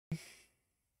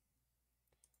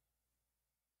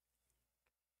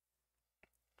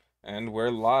And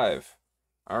we're live.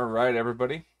 All right,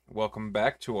 everybody. Welcome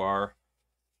back to our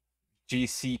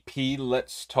GCP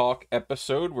Let's Talk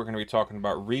episode. We're going to be talking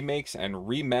about remakes and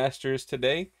remasters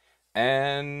today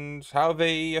and how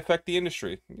they affect the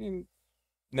industry,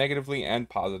 negatively and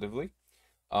positively,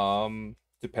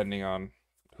 depending on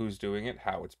who's doing it,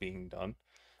 how it's being done.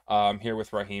 I'm here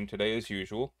with Raheem today, as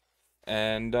usual,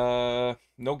 and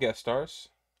no guest stars.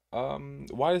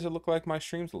 Why does it look like my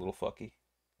stream's a little fucky,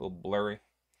 a little blurry?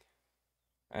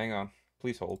 Hang on.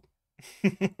 Please hold.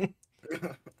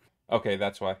 Okay,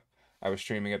 that's why. I was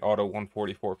streaming at auto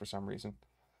 144 for some reason.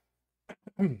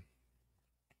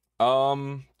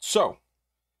 So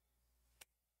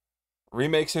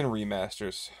remakes and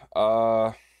remasters.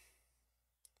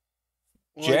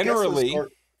 Well, I guess let's Generally,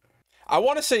 start. I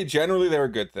want to say generally they're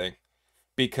a good thing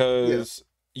Yeah, because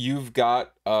you've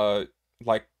got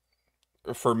like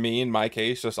for me in my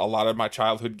case, just a lot of my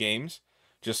childhood games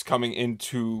just coming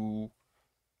into,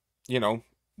 you know,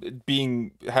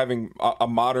 being having a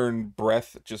modern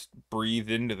breath just breathed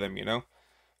into them,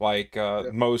 like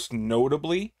yeah, most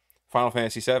notably Final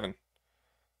Fantasy VII.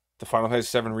 The Final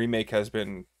Fantasy VII remake has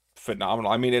been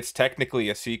phenomenal. I mean, it's technically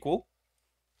a sequel,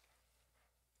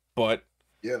 but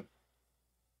yeah.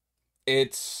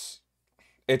 it's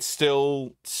it's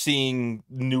still seeing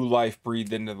new life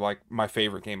breathed into like my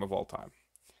favorite game of all time,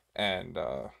 and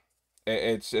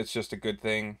it's just a good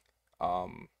thing.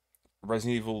 Um,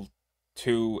 Resident Evil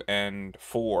 2 and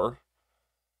 4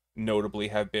 notably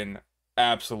have been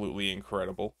absolutely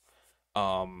incredible.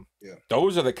 Um, Yeah.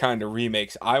 those are the kind of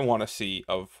remakes I want to see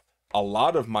of a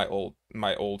lot of my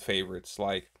old favorites,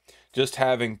 like just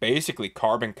having basically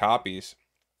carbon copies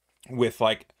with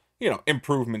like,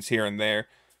 improvements here and there,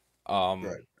 um,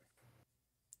 Right.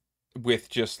 with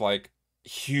just like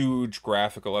huge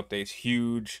graphical updates,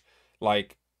 huge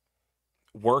like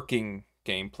working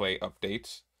gameplay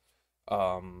updates.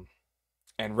 Um,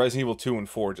 and Resident Evil 2 and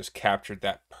 4 just captured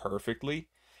that perfectly.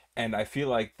 And I feel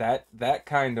like that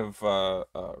kind of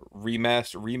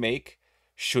remake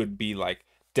should be like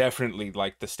definitely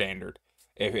like the standard.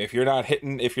 If you're not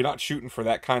hitting, if you're not shooting for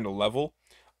that kind of level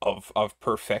of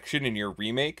perfection in your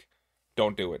remake,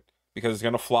 don't do it because it's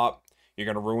gonna flop. You're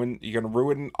gonna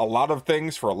ruin a lot of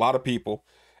things for a lot of people.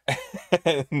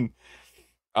 And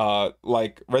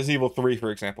like Resident Evil 3,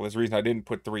 for example, is the reason I didn't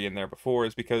put 3 in there before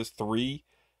is because 3,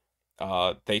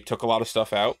 they took a lot of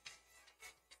stuff out.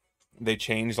 They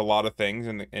changed a lot of things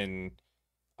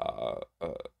uh,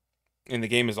 uh in the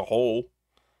game as a whole.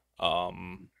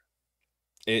 Um,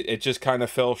 it just kind of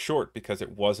fell short because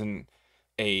it wasn't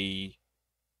a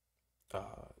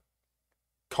uh,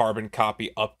 carbon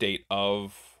copy update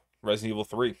of Resident Evil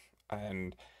 3,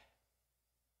 and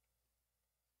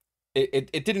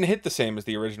it didn't hit the same as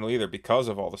the original either because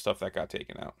of all the stuff that got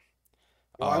taken out.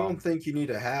 Well, I don't Um, think you need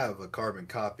to have a carbon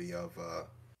copy of a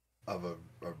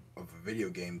video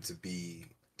game to be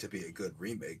a good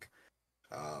remake.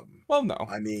 Um, well, no,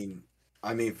 I mean,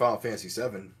 Final Fantasy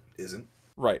VII isn't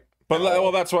right, but at well,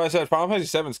 all. that's why I said Final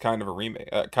Fantasy VII is kind of a remake,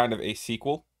 kind of a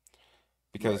sequel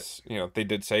Right. because they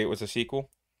did say it was a sequel.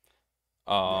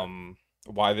 Right.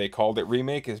 Why they called it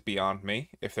remake is beyond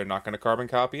me. If they're not going to carbon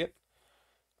copy it,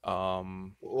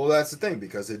 Well, that's the thing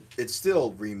because it's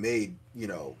still remade.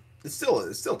 It's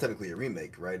still technically a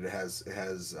remake, right? It has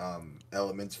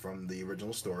elements from the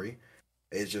original story.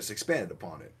 It's just expanded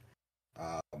upon it,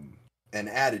 and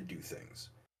added new things.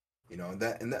 And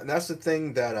that's the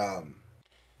thing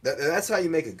that's how you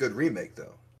make a good remake,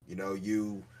 though.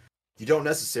 You don't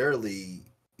necessarily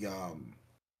um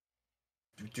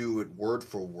do it word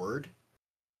for word,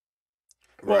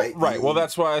 well, right? right. Well,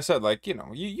 that's why I said like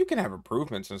you can have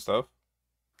improvements and stuff,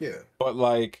 Yeah, but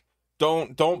like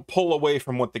don't pull away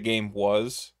from what the game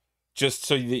was just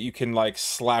so that you can like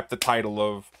slap the title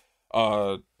of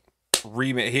uh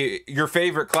remake your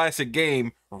favorite classic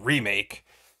game remake,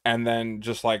 and then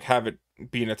just like have it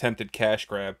be an attempted cash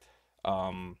grab.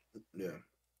 Um, yeah,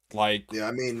 like yeah.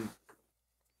 I mean,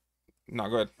 not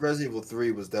good. Resident Evil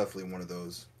 3 was definitely one of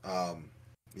those.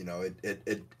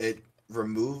 It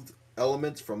removed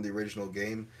elements from the original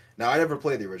game. Now, I never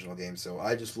played the original game, so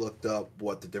I just looked up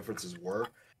what the differences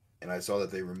were, and I saw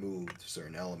that they removed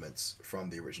certain elements from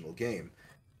the original game.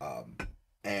 Um,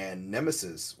 and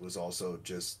Nemesis was also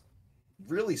just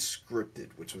really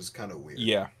scripted, which was kind of weird.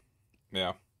 Yeah,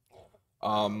 yeah.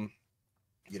 Um,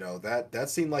 Um, that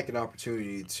seemed like an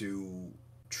opportunity to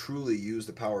truly use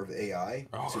the power of AI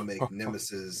to make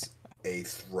Nemesis a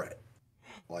threat,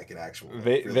 like an actual,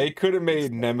 like they really could have big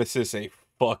made threat. Nemesis a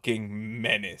fucking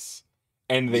menace,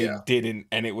 and they Yeah, didn't,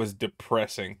 and it was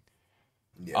depressing.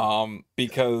 yeah,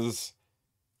 yeah, Because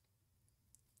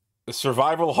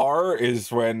Survival horror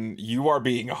is when you are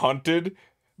being hunted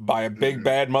by a big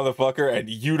bad motherfucker and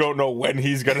you don't know when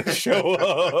he's gonna show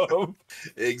up.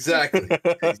 Exactly.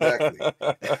 Exactly.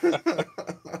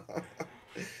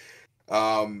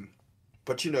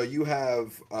 But you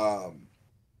have and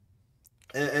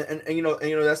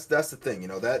that's the thing,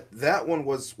 that one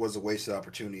was a wasted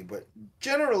opportunity, but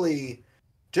generally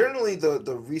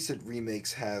the recent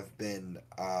remakes have been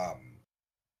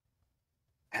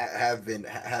have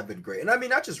been great. And I mean,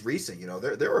 not just recent,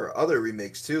 there were other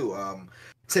remakes too.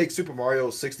 Take Super Mario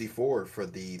 64 for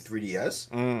the 3DS.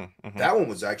 Mm-hmm. That one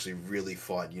was actually really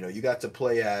fun. You got to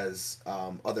play as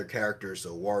other characters,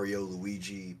 so Wario,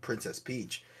 Luigi, Princess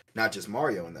Peach, not just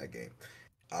Mario in that game.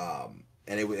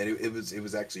 And it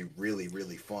was actually really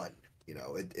really fun.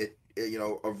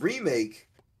 A remake,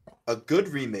 a good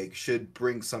remake should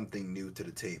bring something new to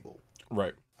the table.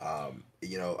 Right.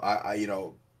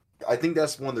 I think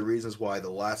that's one of the reasons why The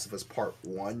Last of Us Part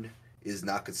 1 is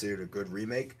not considered a good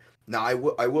remake. Now, I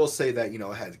will say that, it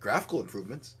has graphical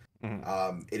improvements.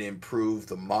 Mm-hmm. It improved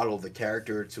the model of the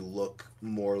character to look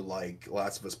more like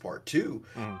Last of Us Part 2.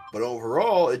 Mm-hmm. But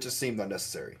overall, it just seemed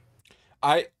unnecessary.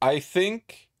 I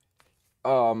think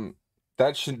that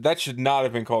should not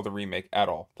have been called a remake at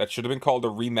all. That should have been called a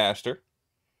remaster.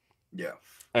 Yeah.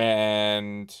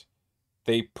 And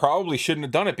they probably shouldn't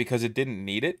have done it because it didn't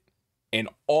need it. In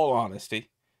all honesty,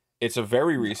 it's a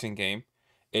very recent game.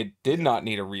 It did not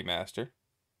need a remaster.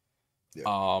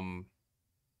 Yeah.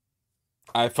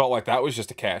 I felt like that was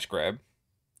just a cash grab.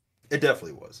 It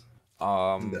definitely was.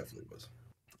 It definitely was.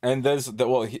 And there's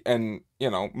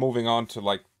moving on to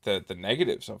like the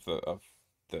negatives of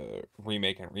the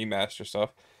remake and remaster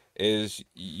stuff is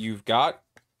you've got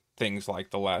things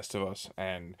like The Last of Us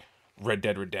and Red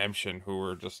Dead Redemption who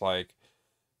were just like,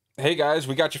 hey guys,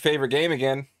 we got your favorite game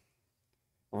again,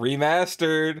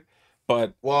 remastered,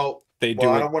 but I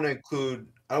don't want to include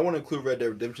Red Dead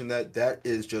Redemption. That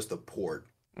is just a port.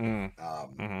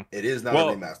 Mm-hmm. It is not a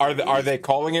remaster. Are they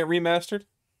calling it remastered?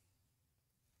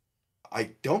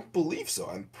 I don't believe so.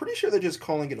 I'm pretty sure they're just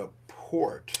calling it a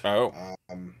port. Oh.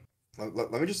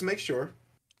 Let me just make sure.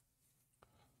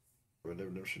 Red Dead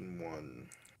Redemption 1.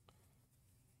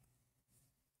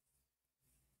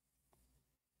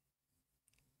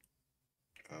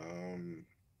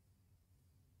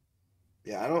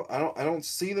 Yeah, I don't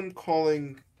see them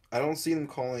calling it a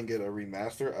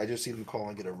remaster. I just see them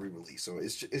calling it a re-release. So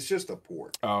it's just a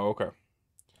port. Oh, okay.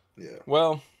 Yeah.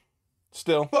 Well,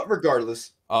 still. But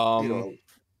regardless, there's like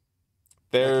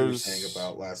you were saying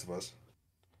about Last of Us.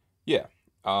 Yeah.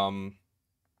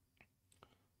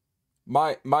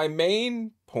 My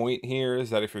main point here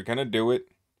is that if you're gonna do it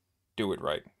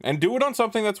right, and do it on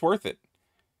something that's worth it.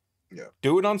 Yeah.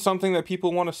 Do it on something that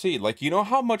people want to see. Like,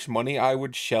 how much money I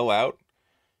would shell out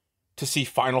to see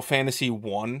Final Fantasy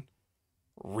 1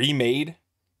 remade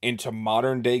into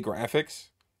modern day graphics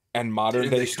and modern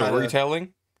day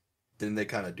storytelling? Didn't they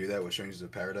kind of do that with Strangers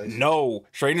of Paradise? No,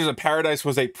 Strangers of Paradise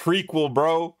was a prequel,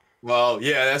 bro. Well,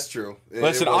 yeah, that's true.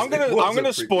 Listen, I'm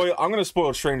gonna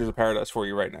spoil Strangers of Paradise for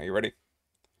you right now. You ready?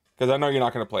 Because I know you're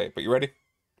not gonna play it, but you ready?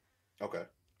 Okay.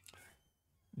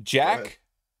 Jack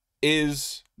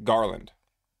is Garland.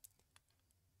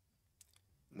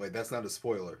 Wait, that's not a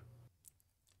spoiler.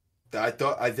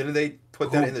 Didn't they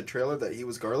put that in the trailer that he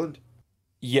was Garland?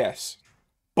 Yes,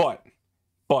 but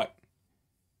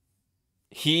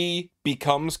he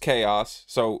becomes Chaos.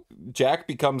 So Jack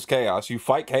becomes Chaos. You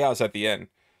fight Chaos at the end,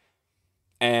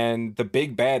 and the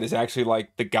big bad is actually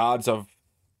like the gods of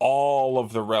all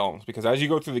of the realms. Because as you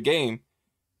go through the game,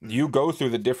 you go through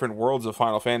the different worlds of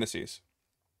Final Fantasies.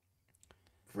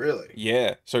 Really?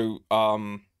 Yeah. So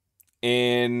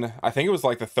in I think it was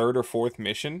like the third or fourth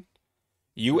mission,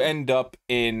 you end up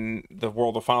in the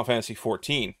world of Final Fantasy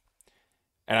 14.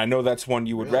 And I know that's one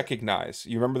you would recognize.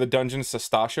 You remember the dungeon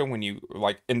Sastasha when you,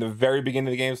 like, in the very beginning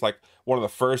of the game, it's like one of the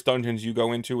first dungeons you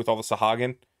go into with all the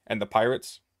Sahagin and the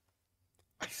pirates?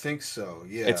 I think so,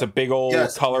 yeah. It's a big old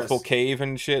colorful cave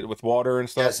and shit with water and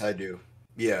stuff. Yes, I do.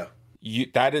 Yeah.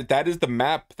 That is the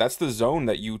map, that's the zone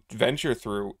that you venture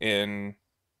through in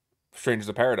Strangers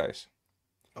of Paradise.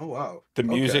 Oh, wow. The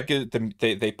music is,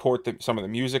 they port some of the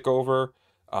music over.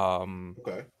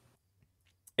 Okay.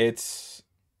 It's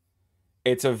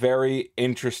a very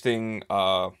interesting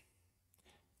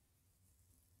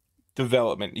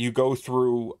development. You go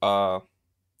through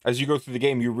as you go through the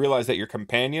game, you realize that your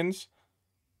companions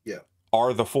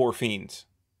are the four fiends.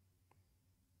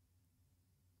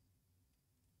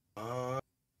 So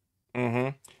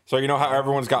you know how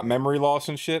everyone's got memory loss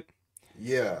and shit?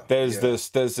 Yeah. There's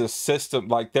this system,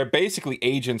 like they're basically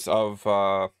agents of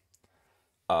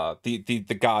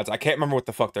the gods. I can't remember what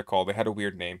the fuck they're called. They had a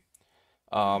weird name.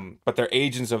 But they're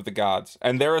agents of the gods,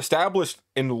 and they're established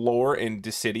in lore in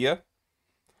Dissidia.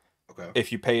 Okay.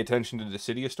 If you pay attention to the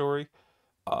Dissidia story,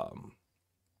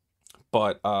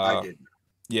 but I did.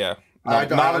 yeah, I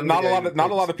don't, not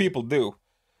a lot of people do.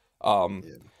 Yeah.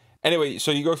 Anyway,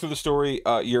 so you go through the story.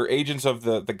 You're agents of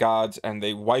the gods, and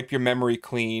they wipe your memory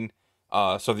clean,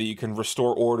 so that you can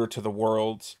restore order to the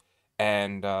worlds.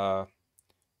 And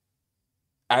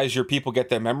as your people get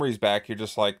their memories back, you're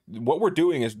just like, what we're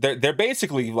doing is they're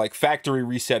basically like factory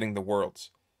resetting the worlds,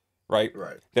 right?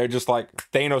 Right. They're just like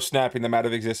Thanos snapping them out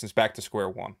of existence back to square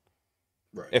one,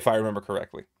 Right. if I remember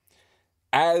correctly.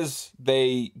 As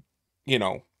they,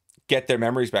 get their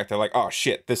memories back, they're like, oh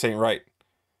shit, this ain't right.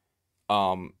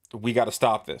 We got to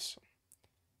stop this.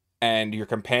 And your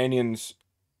companions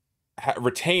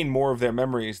retain more of their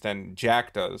memories than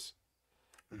Jack does.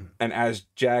 Mm-hmm. And as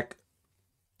Jack,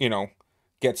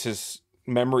 gets his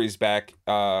memories back,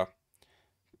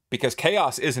 because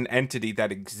chaos is an entity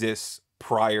that exists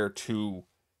prior to,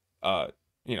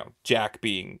 Jack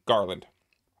being Garland.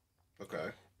 Okay.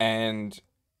 And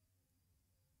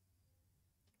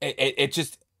it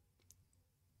just,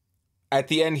 at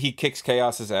the end, he kicks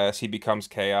Chaos's ass. He becomes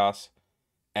Chaos.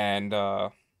 And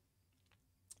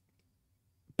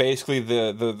basically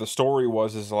the story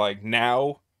is like,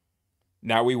 now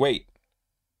we wait.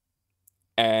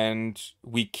 And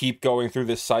we keep going through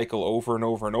this cycle over and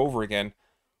over and over again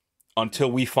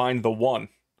until we find the one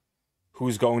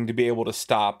who's going to be able to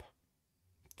stop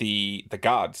the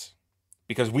gods,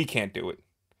 because we can't do it.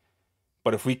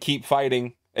 But if we keep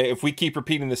fighting, if we keep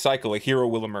repeating the cycle, a hero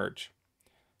will emerge.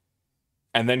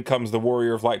 And then comes the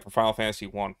Warrior of Light from Final Fantasy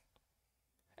 1.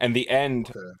 And the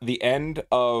end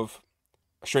of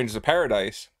Strangers of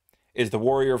Paradise is the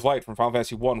Warrior of Light from Final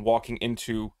Fantasy 1 walking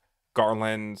into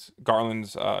Garland's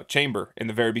chamber in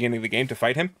the very beginning of the game to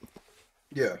fight him.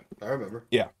 Yeah, I remember.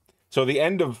 Yeah. So the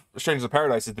end of Strangers of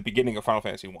Paradise is the beginning of Final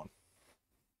Fantasy 1.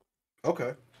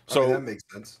 Okay. So that makes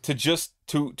sense.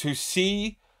 To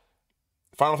see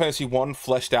Final Fantasy 1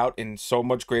 fleshed out in so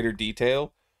much greater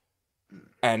detail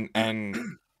and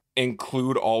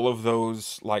include all of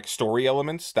those like story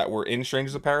elements that were in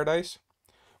Strangers of Paradise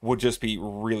would just be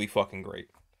really fucking great.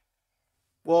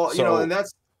 Well, and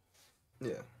that's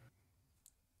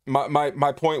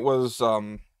My point was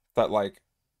that like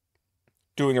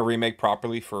doing a remake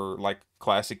properly for like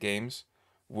classic games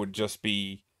would just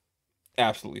be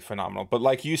absolutely phenomenal. But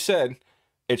like you said,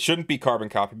 it shouldn't be carbon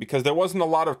copy, because there wasn't a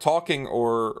lot of talking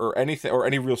or anything or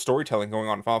any real storytelling going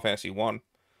on in Final Fantasy 1.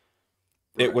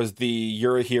 Right. It was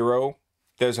you're a hero,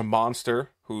 there's a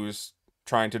monster who's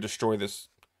trying to destroy this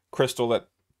crystal that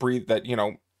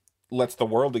lets the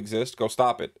world exist, go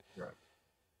stop it. Right.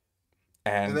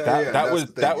 And that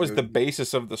was the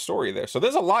basis of the story there. So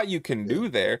there's a lot you can do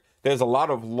there. There's a lot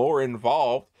of lore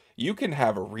involved. You can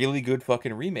have a really good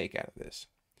fucking remake out of this.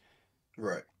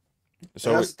 Right.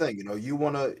 So and that's the thing, you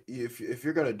want to, if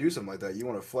you're going to do something like that, you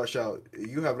want to flesh out,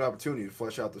 you have an opportunity to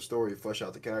flesh out the story, flesh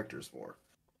out the characters more.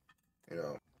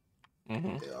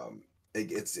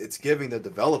 It's giving the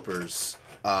developers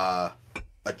a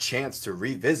chance to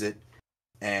revisit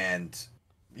and,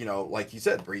 like you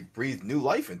said, breathe new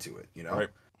life into it, Right.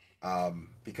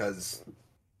 Because,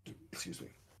 excuse me,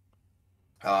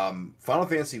 Final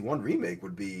Fantasy 1 remake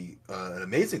would be an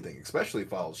amazing thing, especially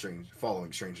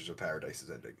following Strangers of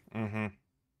Paradise's ending. Mm-hmm.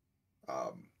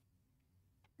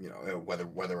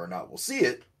 Whether or not we'll see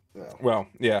it. Well,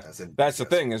 yeah, that's the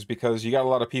thing, is because you got a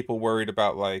lot of people worried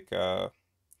about like. I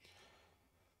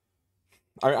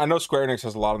know Square Enix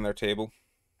has a lot on their table.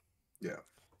 Yeah.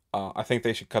 I think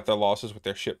they should cut their losses with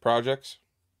their shit projects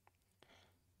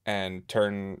and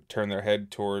turn their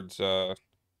head towards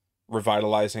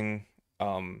revitalizing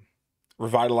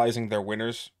their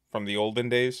winners from the olden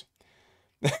days.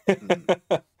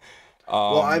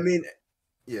 Well, I mean,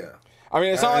 yeah. I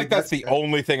mean, it's not like that's the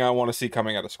only thing I want to see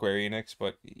coming out of Square Enix,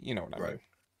 but you know what I mean.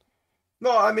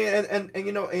 No, I mean, and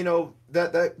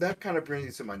that kind of brings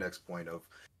me to my next point of,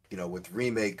 with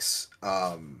remakes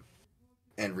and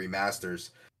remasters,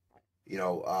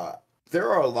 there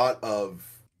are a lot of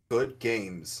good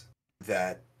games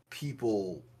that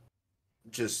people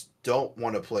just don't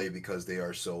want to play because they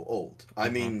are so old. I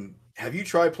mean, have you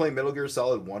tried playing Metal Gear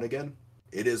Solid 1 again?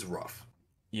 It is rough.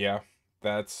 Yeah,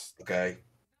 that's okay.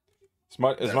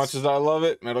 As much as I love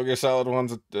it, Metal Gear Solid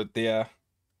 1's yeah.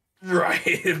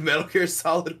 Right, Metal Gear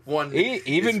Solid 1.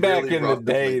 Even back in the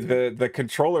day, the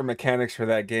controller mechanics for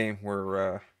that game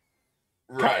were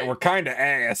were kind of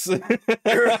ass.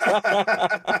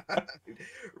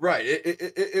 Right,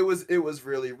 it was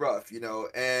really rough,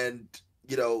 and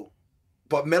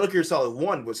but Metal Gear Solid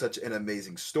 1 was such an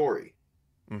amazing story.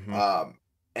 Mm-hmm.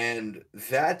 And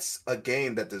that's a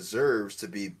game that deserves to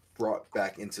be brought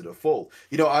back into the fold.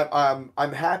 You know,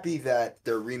 I'm happy that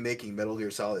they're remaking Metal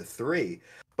Gear Solid 3,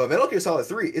 but Metal Gear Solid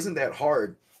 3 isn't that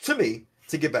hard to me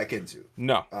to get back into.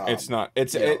 No, it's not.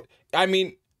 It's You know, it. I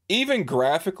mean, even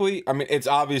graphically, I mean, it's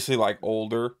obviously like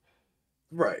older,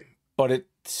 right. but it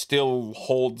still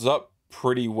holds up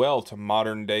pretty well to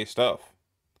modern day stuff.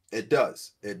 It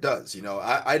does. It does. You know,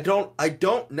 I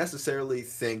don't necessarily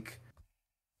think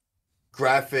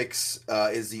graphics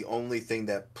is the only thing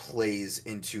that plays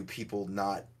into people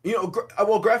not,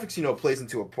 well, graphics, plays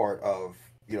into a part of,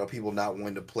 people not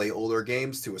wanting to play older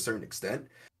games to a certain extent.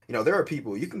 You know, there are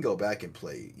people you can go back and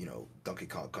play, Donkey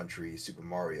Kong Country, Super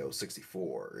Mario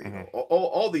 64, Mm-hmm.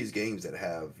 all these games that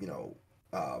have,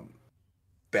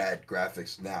 bad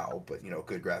graphics now, but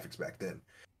good graphics back then,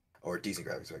 or decent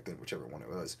graphics back then, whichever one it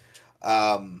was.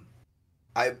 Um,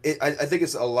 I think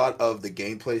it's a lot of the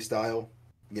gameplay style.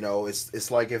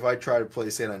 It's like if I try to play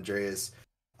San Andreas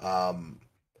on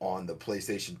the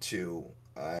PlayStation 2,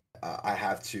 I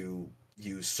have to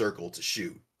use circle to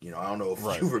shoot. I don't know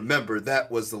if you remember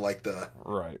that was the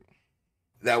right.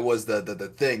 That was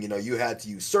the thing. You had to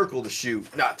use circle to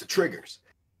shoot, not the triggers.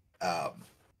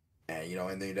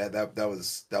 And then that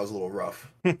was a little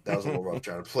rough. That was a little rough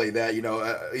trying to play that.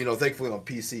 Thankfully on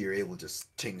PC you're able to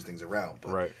just change things around.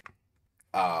 But, right.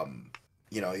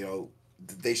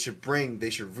 They should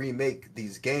remake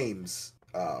these games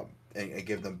and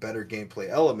give them better gameplay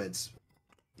elements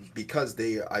because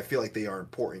I feel like they are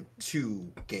important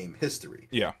to game history.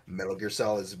 Yeah. Metal Gear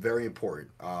Solid is very important.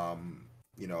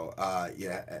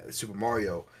 Super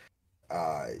Mario,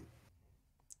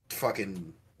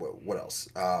 fucking what else?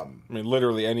 I mean,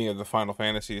 literally any of the Final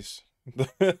Fantasies.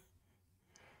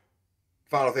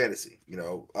 Final Fantasy,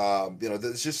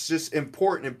 there's just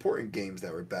important games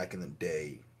that were back in the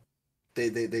day.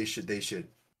 They should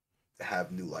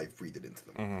have new life breathed into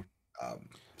them. Mm-hmm.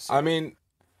 So. I mean,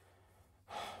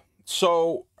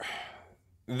 so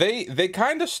they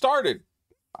kind of started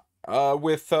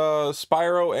with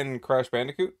Spyro and Crash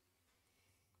Bandicoot.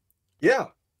 Yeah,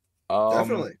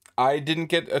 definitely. I didn't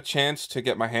get a chance to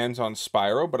get my hands on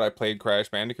Spyro, but I played Crash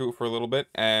Bandicoot for a little bit,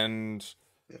 and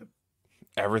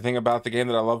everything about the game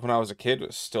that I loved when I was a kid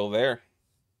was still there.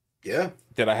 Yeah.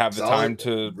 Did I have the time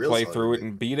to play through it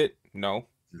and beat it? No.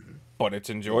 Mm-hmm. But it's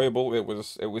enjoyable. It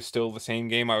was still the same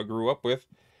game I grew up with.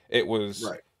 It was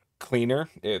cleaner.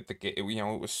 It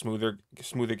was smoother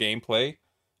gameplay.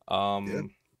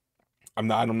 I'm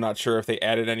not sure if they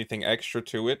added anything extra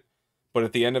to it, but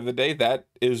at the end of the day, that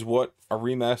is what a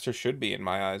remaster should be in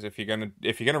my eyes. If you're gonna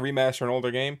remaster an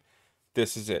older game,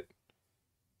 this is it.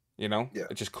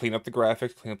 Just clean up the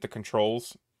graphics, clean up the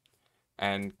controls,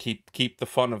 and keep the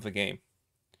fun of the game.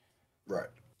 Right.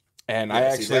 And I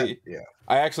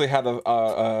actually had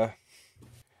a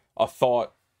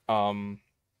thought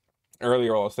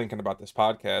earlier while I was thinking about this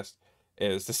podcast.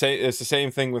 It's the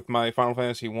same thing with my Final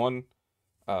Fantasy 1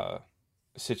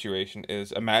 situation.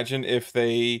 Is imagine if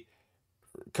they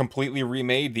completely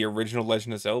remade the original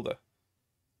Legend of Zelda,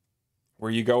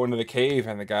 where you go into the cave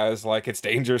and the guy's like, it's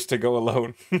dangerous to go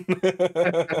alone.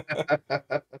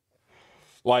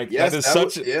 Like, that is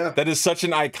such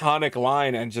an iconic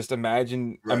line, and just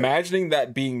imagining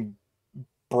that being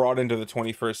brought into the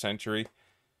 21st century.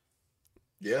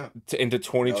 Yeah. Into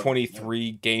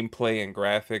 2023 gameplay and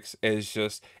graphics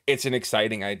it's an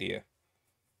exciting idea.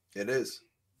 It is.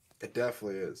 It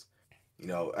definitely is.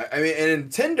 I mean,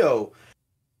 and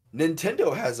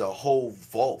Nintendo has a whole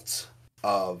vault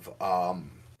of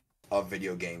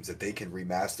video games that they can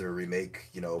remaster, remake,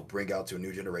 bring out to a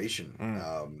new generation.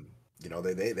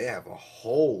 They have a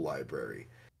whole library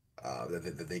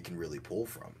that they can really pull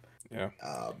from. Yeah.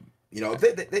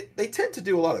 They tend to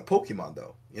do a lot of Pokemon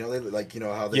though.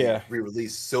 How they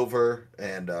re-release Silver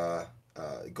and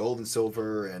Gold and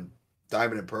Silver and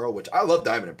Diamond and Pearl, which I love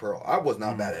Diamond and Pearl. I was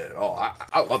not mad at it at all.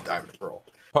 I love Diamond and Pearl.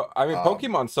 I mean,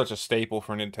 Pokemon's such a staple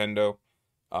for Nintendo.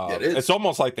 It is. It's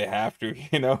almost like they have to,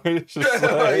 It's just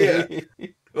like...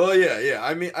 Well, yeah.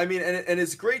 I mean, and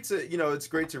it's great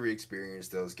to re-experience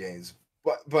those games.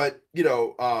 But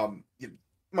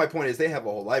my point is they have a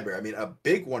whole library. I mean, a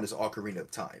big one is Ocarina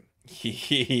of Time.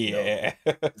 Yeah.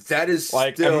 That is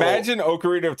like, imagine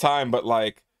Ocarina of Time, but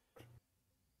like,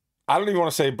 I don't even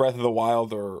want to say Breath of the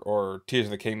Wild or Tears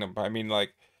of the Kingdom. But I mean,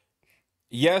 like,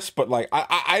 yes, but like,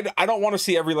 I don't want to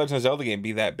see every Legend of Zelda game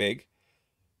be that big.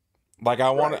 Like,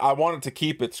 I want it to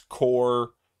keep its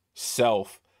core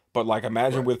self, but like,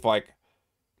 imagine with like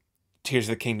Tears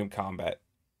of the Kingdom combat.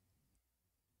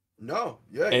 No,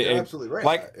 yeah, you're It absolutely right.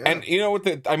 like, Yeah, and you know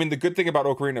what I mean, the good thing about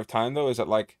Ocarina of Time though is that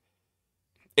like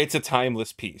it's a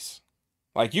timeless piece.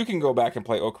 Like you can go back and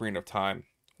play Ocarina of Time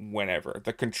whenever.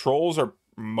 The controls are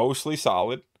mostly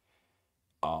solid.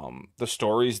 The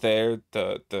story's there,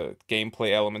 the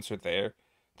gameplay elements are there,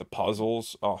 the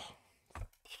puzzles, oh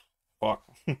fuck.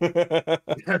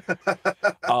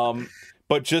 um,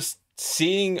 but just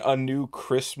seeing a new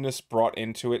crispness brought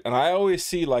into it, and I always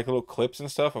see like little clips and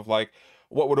stuff of like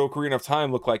what would Ocarina of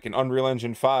Time look like in Unreal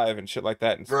Engine 5 and shit like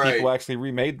that, and people right. actually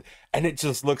remade, and it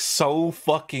just looks so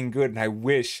fucking good, and It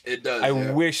I does.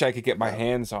 Yeah, wish I could get my yeah.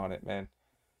 hands on it, man.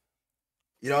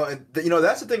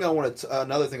 That's the thing I want to.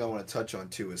 Another thing I want to touch on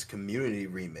too is community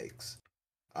remakes.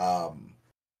 Um,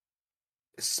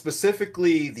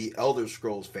 Specifically the Elder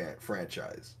Scrolls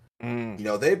franchise.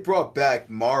 Mm. They brought back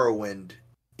Morrowind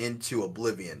into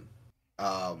Oblivion.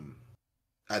 Um,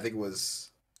 I think it was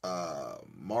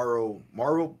Morrow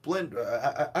Blend.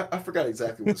 I forgot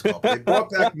exactly what it's called, but they brought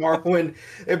back Morrowind.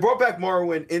 They brought back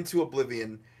Morrowind into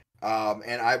Oblivion,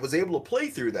 and I was able to play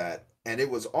through that, and it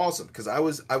was awesome because I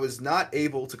was not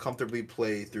able to comfortably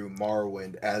play through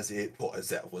Morrowind as it was.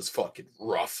 That was fucking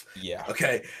rough. Yeah.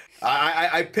 Okay,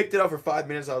 I picked it up for 5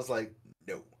 minutes. I was like,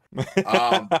 no.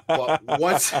 But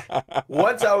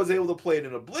once I was able to play it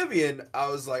in Oblivion, I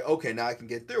was like, okay, now I can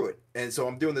get through it. And so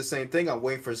I'm doing the same thing. I'm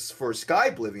waiting for Sky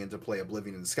Oblivion to play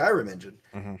Oblivion in the Skyrim engine,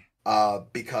 Mhm.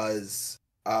 because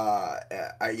I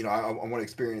want to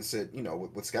experience it,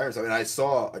 with Skyrim. I mean, I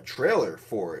saw a trailer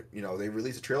for it. They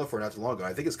released a trailer for it not too long ago.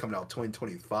 I think it's coming out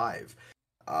 2025.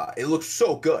 It looks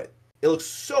so good. It looks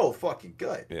so fucking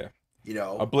good. Yeah. You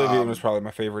know, Oblivion was um, probably my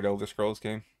favorite Elder Scrolls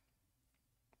game.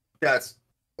 that's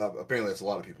apparently that's a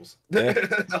lot of people's. Yeah.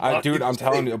 A lot of Dude, I'm people's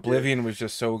telling you, favorite, yeah. Oblivion was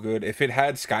just so good. If it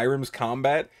had Skyrim's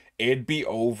combat, it'd be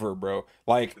over, bro.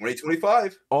 Like,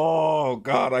 2025. oh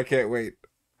god, I can't wait.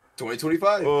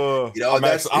 2025. I'm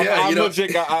That's actually, yeah, I'm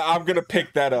legit. I'm gonna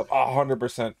pick that up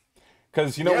 100%.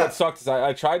 Because you know yeah. what sucked is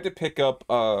I tried to pick up.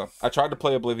 I tried to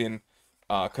play Oblivion,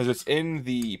 because it's in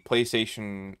the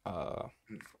PlayStation.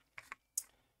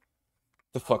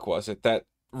 The fuck was it? That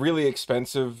really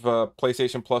expensive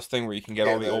PlayStation Plus thing where you can get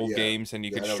all the old Yeah. games and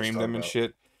you Yeah, could I know what stream you're them talking and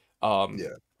about. shit. Um,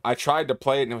 Yeah. I tried to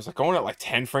play it and it was like going at like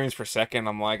 10 frames per second.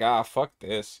 I'm like, fuck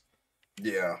this.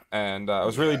 Yeah. And I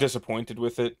was really Yeah. disappointed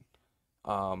with it.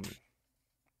 Um,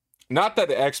 Not that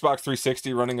the Xbox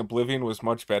 360 running Oblivion was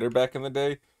much better back in the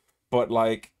day, but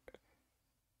like,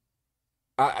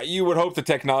 you would hope the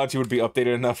technology would be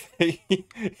updated enough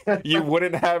you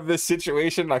wouldn't have this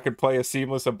situation. I could play a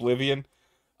seamless Oblivion,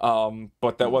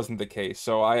 but that wasn't the case.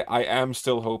 So I am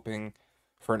still hoping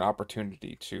for an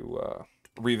opportunity to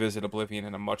revisit Oblivion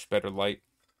in a much better light.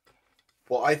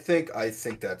 Well, I think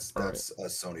that's All right. a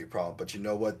Sony problem, but you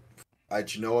know what? I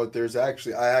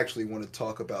actually want to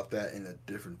talk about that in a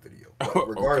different video. But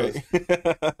regardless,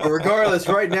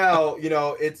 Okay. right now,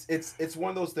 it's one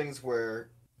of those things where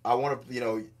I want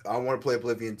to play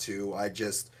Oblivion 2. I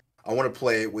want to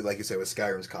play it with, like you said, with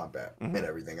Skyrim's combat and Mhm.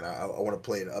 everything, and I want to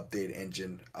play an updated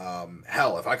engine.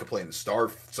 Hell, if I could play in the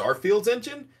Starfield's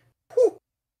engine, whew,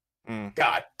 Mm.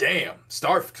 god damn,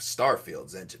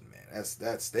 Starfield's engine, man.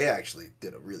 That's they actually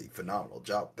did a really phenomenal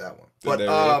job with that one. Did But they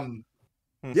really?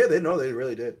 Hmm. yeah, they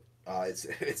really did.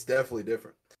 It's definitely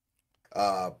different.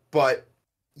 But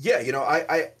yeah,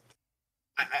 I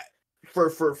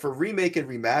for remake and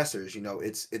remasters,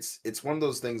 it's one of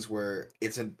those things where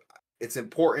it's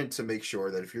important to make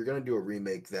sure that if you're gonna do a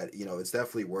remake, that it's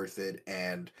definitely worth it,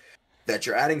 and that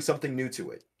you're adding something new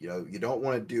to it. You don't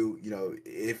want to do,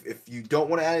 if you don't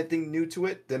want to add anything new to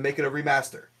it, then make it a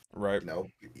remaster. Right.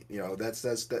 That's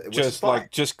that, which is Just fine.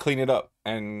 like just clean it up,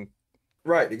 and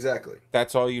Right, exactly.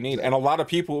 that's all you need. And a Exactly. lot of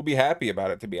people will be happy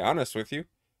about it, to be honest with you.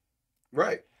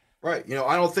 Right. Right.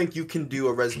 I don't think you can do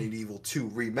a Resident Evil 2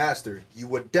 remaster. You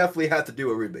would definitely have to do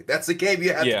a remake. That's the game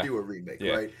you have to Yeah. do a remake,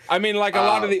 Yeah. right? I mean, like a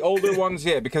lot of Uh the older ones,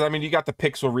 yeah, because I mean, you got the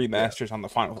pixel yeah. remasters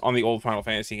on the old Final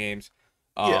Fantasy games.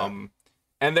 Yeah. Um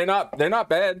and they're not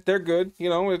bad. They're good.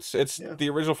 It's Yeah. the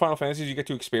original Final Fantasies, you get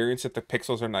to experience it. The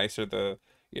pixels are nicer,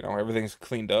 everything's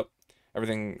cleaned up.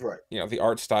 Everything, Right. the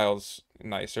art style's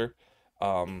nicer.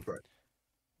 Um Right.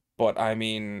 but I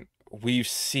mean, we've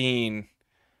seen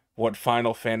what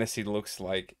Final Fantasy looks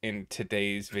like in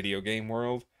today's video game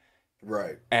world,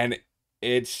 Right. and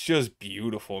it's just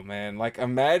beautiful, man. Like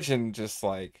imagine just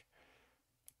like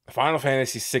Final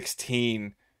Fantasy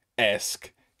 16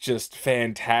 esque, just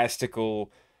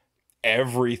fantastical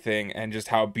everything, and just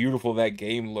how beautiful that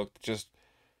game looked. Just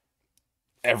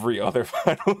every other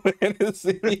Final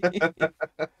Fantasy,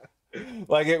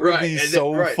 like it would Right. be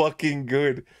so Right. fucking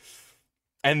good,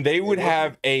 and they It would would be.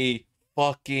 have a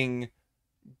fucking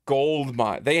gold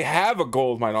mine. They have a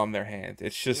gold mine on their hands.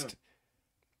 It's Yeah. just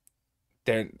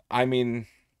they're. I mean,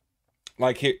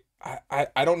 like here,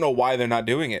 I don't know why they're not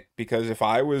doing it. Because if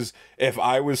I was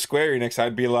Square Enix,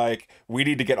 I'd be like, we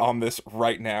need to get on this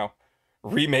right now.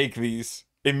 Remake these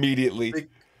immediately. Be-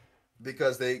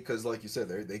 because like you said,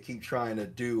 they keep trying to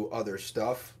do other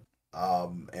stuff,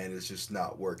 and it's just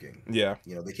not working. Yeah.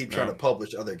 They keep trying Yeah. to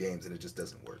publish other games, and it just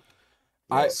doesn't work.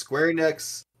 I Square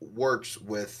Enix works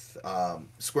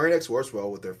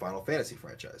well with their Final Fantasy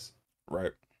franchise.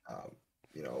 right. Um,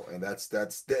 and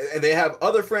and they have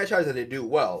other franchises that they do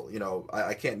well.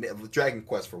 I can't Dragon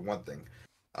Quest for one thing.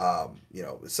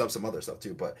 Some other stuff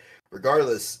too. But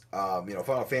regardless,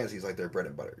 Final Fantasy is like their bread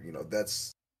and butter.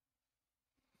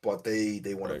 But they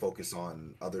want to Right. focus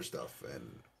on other stuff.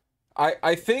 And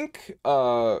I think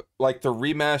like the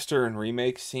remaster and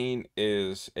remake scene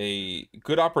is a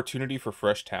good opportunity for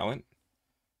fresh talent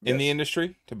in the yes.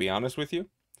 industry, to be honest with you,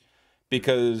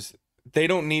 because they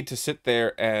don't need to sit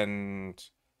there and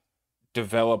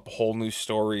develop whole new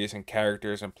stories and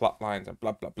characters and plot lines and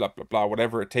blah blah blah blah blah,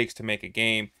 whatever it takes to make a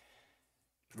game.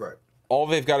 Right. All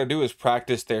they've got to do is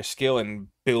practice their skill in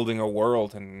building a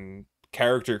world and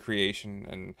character creation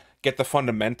and get the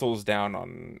fundamentals down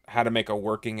on how to make a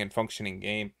working and functioning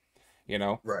game, you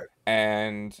know? Right.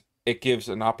 And it gives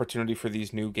an opportunity for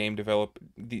these new game developers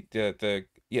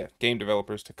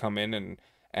to come in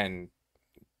and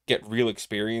get real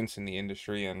experience in the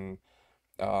industry. And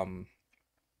because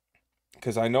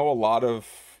I know a lot of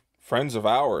friends of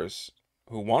ours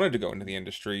who wanted to go into the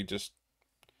industry, just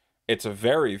it's a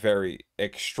very, very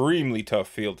extremely tough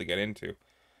field to get into.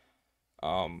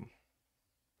 Um,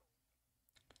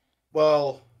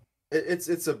 Well,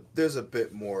 there's a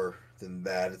bit more than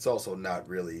that. It's also not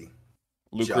really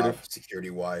job Lucrative. security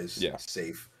wise Yeah.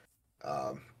 safe.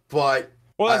 But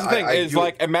Well, I, that's the thing I is do.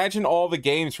 like imagine all the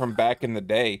games from back in the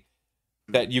day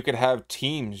that you could have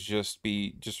teams just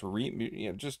be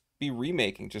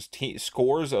remaking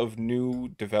scores of new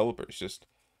developers just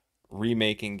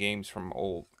remaking games from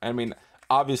old. I mean,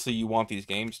 obviously you want these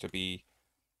games to be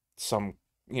some,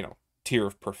 tier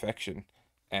of perfection,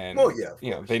 Well, and yeah, of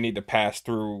they course. need to pass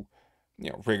through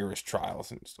rigorous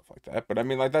trials and stuff like that. But I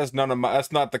mean, like that's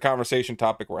not the conversation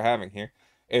topic we're having here.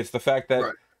 It's the fact that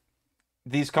Right.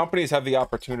 these companies have the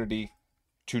opportunity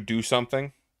to do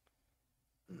something,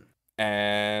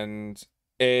 and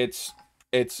it's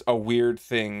a weird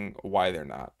thing why they're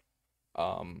not.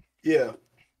 um Yeah.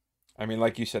 I mean,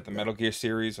 like you said, the Yeah. Metal Gear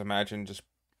series, imagine just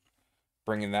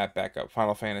bringing that back up.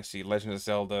 Final Fantasy, Legend of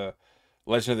Zelda,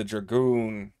 Legend of the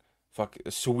Dragoon, fuck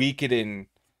Suikoden,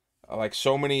 like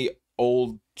so many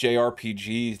old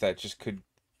JRPGs that just could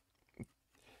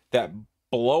that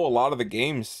blow a lot of the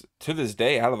games to this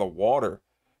day out of the water,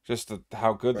 just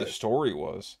how good the Right. story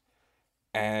was.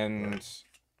 Right. And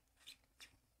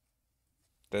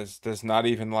there's not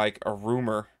even like a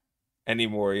rumor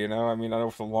anymore, I mean, I know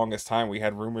for the longest time we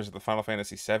had rumors of the Final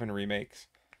Fantasy VII remakes.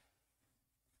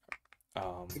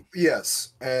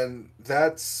 Yes, and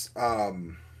that's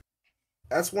one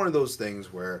of those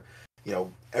things where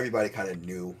everybody kind of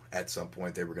knew at some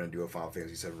point they were going to do a Final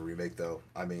Fantasy VII remake. Though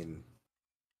I mean,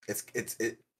 you'd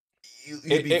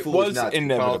be It foolish was not to.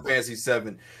 Final inevitable. Fantasy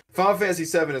VII. Final Fantasy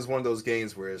VII is one of those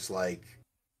games where it's like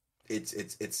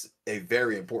it's a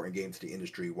very important game to the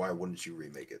industry. Why wouldn't you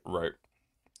remake it? Right.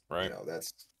 Right.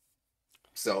 That's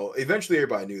so eventually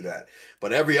everybody knew that.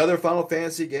 But every other Final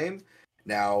Fantasy game,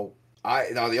 now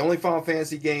the only Final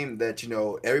Fantasy game that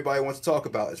everybody wants to talk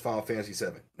about is Final Fantasy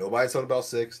VII. Nobody's talking about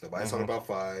 6. Nobody's talking Hmm. about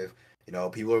 5.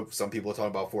 Some people are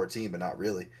talking about 14, but not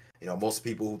really. Most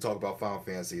people who talk about Final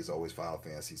Fantasy is always Final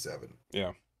Fantasy VII.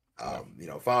 Yeah.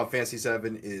 Yeah. Final Fantasy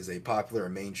VII is a popular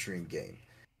and mainstream game.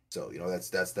 So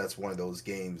that's one of those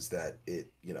games that it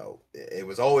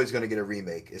was always going to get a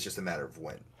remake. It's just a matter of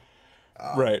when.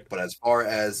 Right. But as far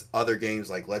as other games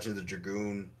like Legend of the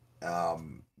Dragoon,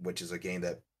 which is a game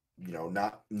that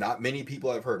not many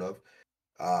people have heard of,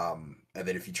 and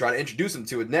then if you try to introduce them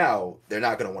to it now, they're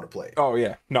not going to want to play it. Oh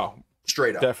yeah. No,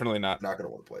 Straight up, definitely not. not going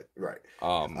to want to play it. Right.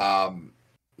 Um.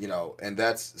 And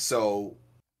that's while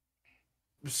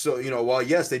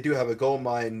yes, they do have a gold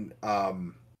mine, a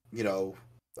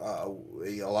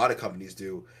lot of companies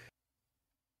do.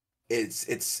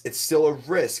 It's still a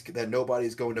risk that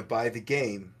nobody's going to buy the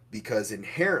game because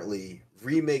inherently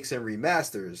remakes and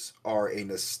remasters are a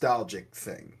nostalgic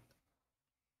thing.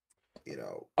 You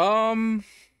know, Um.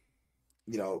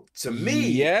 to me,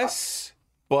 Yes,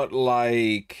 but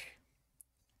like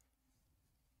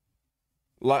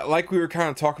we were kind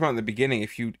of talking about in the beginning,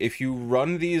 if you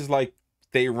run these like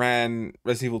they ran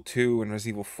Resident Evil 2 and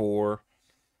Resident Evil 4,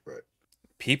 right,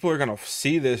 people are gonna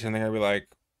see this and they're gonna be like,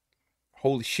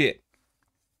 holy shit,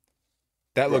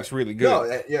 that Right. looks really No,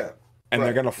 good, yeah. and they're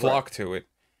Right. gonna Right. flock to it,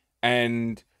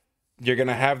 and you're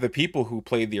gonna have the people who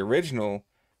played the original.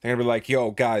 They're gonna be like,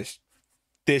 "Yo, guys,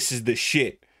 this is the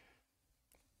shit.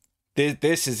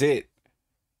 This is it."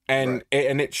 Right.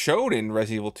 And it showed in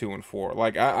Resident Evil 2 and 4.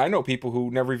 Like I know people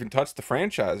who never even touched the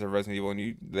franchise of Resident Evil,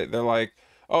 and they're like,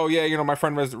 "Oh yeah, my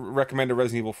friend recommended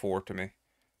Resident Evil 4 to me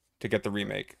to get the Right.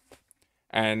 remake."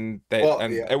 And Well,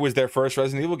 it yeah. was their first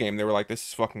Resident Evil game. They were like, "This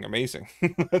is fucking amazing."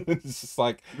 It's just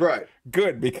like Right.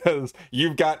 good because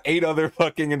you've got 8 other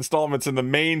fucking installments in the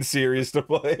main series to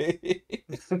play.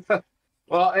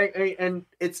 Well,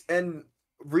 and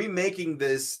remaking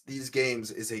these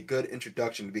games is a good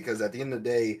introduction because at the end of the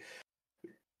day,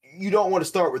 you don't want to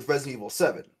start with Resident Evil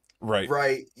 7, Right.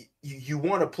 right? You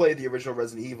want to play the original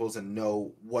Resident Evils and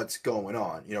know what's going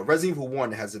on. Resident Evil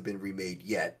 1 hasn't been remade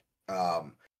yet.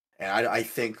 Um, and I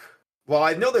think, well,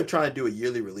 I know they're trying to do a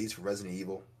yearly release for Resident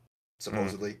Evil,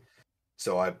 supposedly.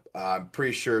 So I'm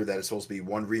pretty sure that it's supposed to be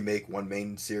one remake, one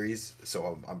main series.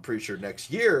 So I'm pretty sure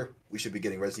next year we should be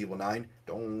getting Resident Evil 9.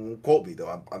 Don't quote me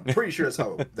though. I'm pretty sure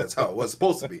that's how it was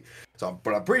supposed to be.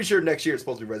 But I'm pretty sure next year it's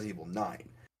supposed to be Resident Evil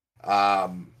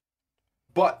 9.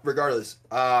 But regardless,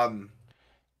 I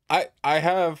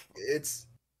have it's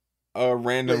a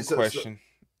random so, question.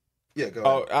 Yeah, go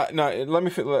Oh, ahead. no, let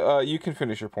me you can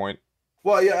finish your point.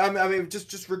 Well, yeah, I mean,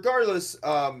 just regardless,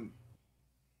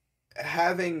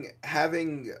 having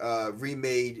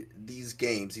remade these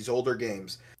games, these older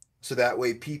games, so that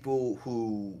way people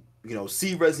who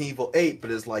see Resident Evil 8, but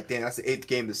is like, damn, that's the eighth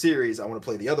game of the series. I want to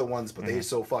play the other ones, but they're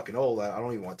so fucking old. I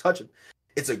don't even want to touch it.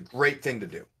 It's a great thing to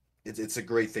do. It's a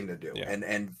great thing to do, Yeah.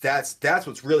 and that's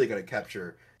what's really going to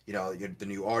capture the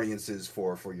new audiences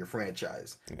for your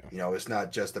franchise. Yeah. It's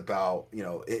not just about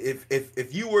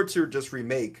if you were to just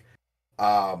remake,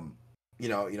 you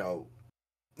know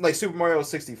like Super Mario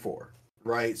 64,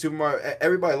 right? Super Mario,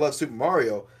 everybody loves Super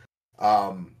Mario,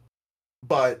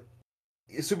 but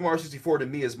Super Mario 64 to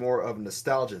me is more of a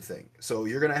nostalgia thing. So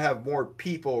you're gonna have more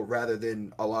people rather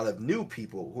than a lot of new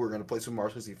people who are gonna play Super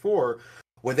Mario 64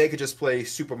 when they could just play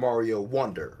Super Mario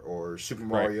Wonder or Super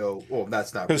Right. Mario. Well,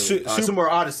 that's not really Super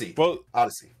Mario Odyssey. Well,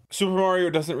 Odyssey. Super Mario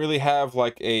doesn't really have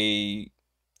like a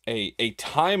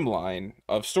timeline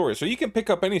of story, so you can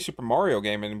pick up any Super Mario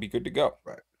game and be good to go.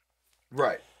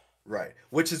 Right.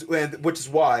 Which is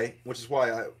why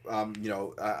I'm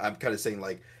kind of saying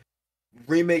like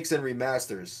remakes and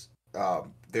remasters,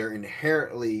 they're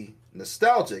inherently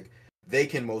nostalgic. They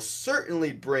can most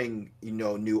certainly bring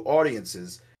new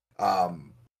audiences.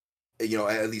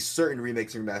 At least certain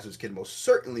remakes and remasters can most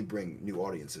certainly bring new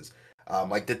audiences.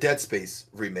 Like the Dead Space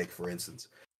remake, for instance.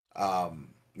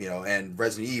 And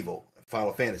Resident Evil,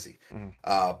 Final Fantasy.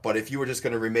 But if you were just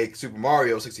going to remake Super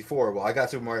Mario 64, well, I got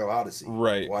Super Mario Odyssey.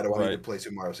 Right. Why do I need to play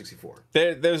Super Mario 64?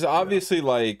 There's obviously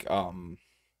like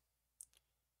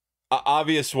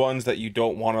obvious ones that you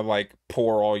don't want to like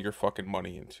pour all your fucking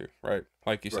money into, right?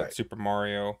 Like you said, Super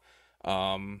Mario.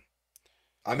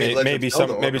 I mean, maybe some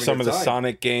of the Time.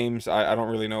 Sonic games. I don't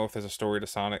really know if there's a story to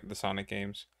the Sonic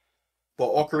games.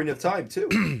 Well, Ocarina of Time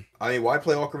too. I mean, why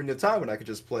play Ocarina of Time when I could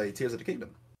just play Tears of the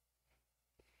Kingdom?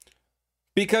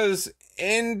 Because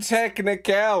in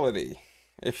technicality,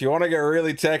 if you want to get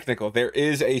really technical, there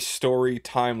is a story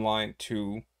timeline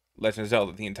to Legend of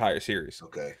Zelda, the entire series.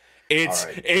 Okay. It's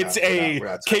right.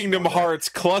 a Kingdom Hearts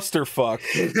clusterfuck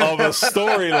of a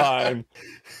storyline.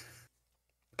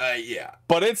 Yeah.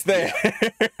 But it's there.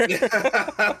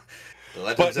 Yeah. The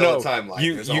Legend of Zelda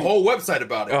timeline. There's a whole website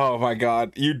about it. Oh my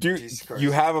god.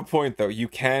 You have a point though. You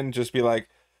can just be like,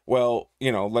 well,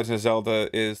 Legend of Zelda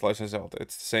is Legend of Zelda.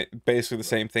 It's basically the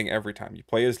same thing every time. You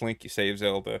play as Link, you save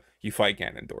Zelda, you fight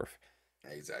Ganondorf.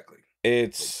 Exactly.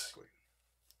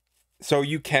 So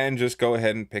you can just go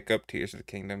ahead and pick up Tears of the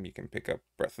Kingdom. You can pick up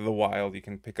Breath of the Wild. You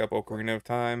can pick up Ocarina of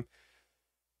Time.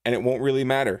 And it won't really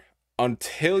matter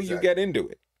until you get into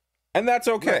it. And that's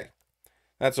okay. Right.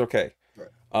 That's okay. Right.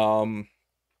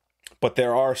 But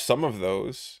there are some of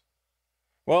those.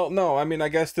 Well, no, I mean, I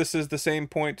guess this is the same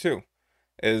point too.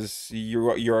 Is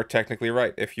you are technically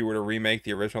right. If you were to remake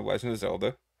the original Legend of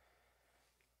Zelda,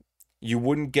 you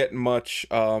wouldn't get much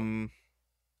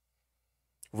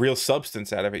real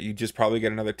substance out of it. You just probably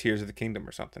get another Tears of the Kingdom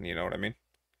or something. You know what I mean?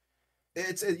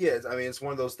 It's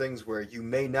one of those things where you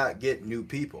may not get new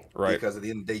people, right? Because at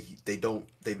the end of the day,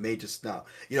 they may just not.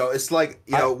 It's like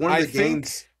one of the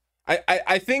games.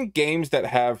 I think games that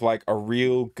have like a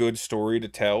real good story to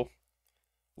tell,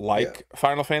 like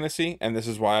Final Fantasy, and this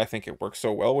is why I think it works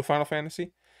so well with Final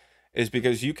Fantasy, is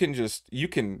because you've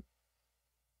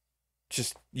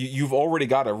already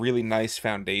got a really nice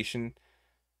foundation.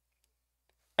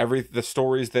 the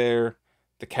story's there,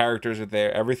 the characters are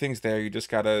there, everything's there. You just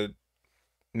gotta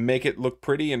make it look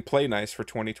pretty and play nice for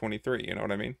 2023. You know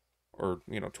what I mean? Or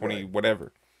 20 Right.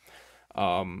 whatever.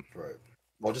 Right.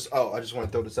 Well, I just want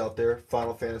to throw this out there.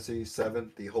 Final Fantasy VII,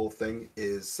 the whole thing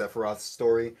is Sephiroth's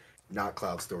story, not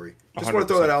Cloud's story. Just want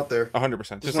to throw that out there.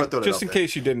 100%. Just want to throw that out just in there.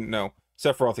 case you didn't know,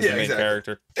 Sephiroth is the main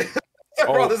character.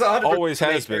 Sephiroth is 100% always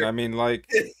has been. I mean,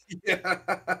 like, yeah.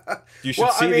 You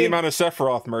should see the amount of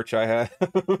Sephiroth merch I had.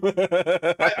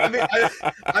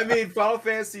 I mean, Final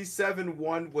Fantasy VII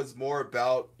 1 was more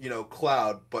about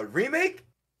Cloud, but remake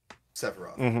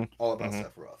Sephiroth, all about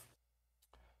Sephiroth.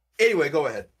 Anyway, go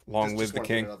ahead. Long live the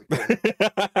king.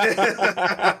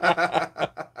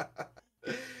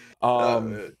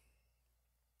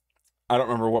 I don't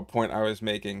remember what point I was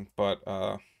making, but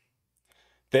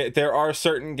there are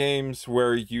certain games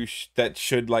where that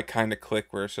should like kind of click,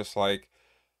 where it's just like,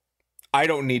 I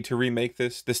don't need to remake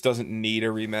this. This doesn't need a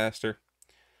remaster,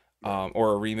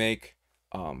 or a remake.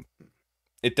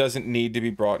 It doesn't need to be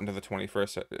brought into the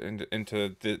 21st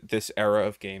into this era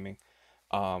of gaming,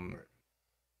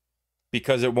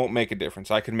 because it won't make a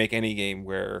difference. I could make any game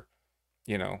where,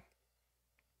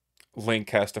 Link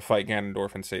has to fight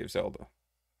Ganondorf and save Zelda.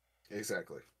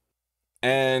 Exactly.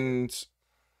 And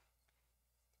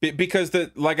because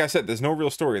like I said, there's no real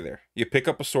story there. You pick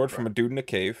up a sword from a dude in a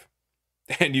cave,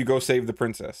 and you go save the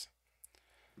princess.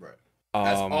 Right.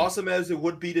 As awesome as it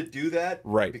would be to do that,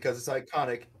 right? Because it's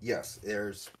iconic. Yes,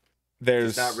 there's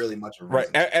not really much of a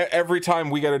reason. Right. Every time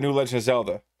we get a new Legend of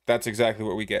Zelda, that's exactly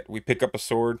what we get. We pick up a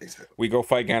sword, we go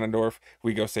fight Ganondorf,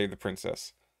 we go save the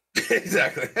princess.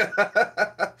 Exactly.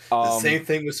 The same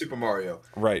thing with Super Mario.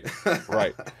 Right.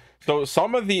 Right. So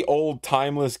some of the old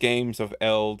timeless games of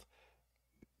Eld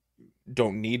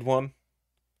don't need one.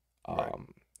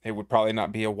 It would probably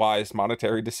not be a wise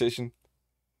monetary decision.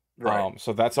 Right.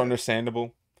 So that's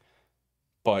understandable.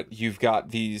 But you've got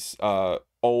these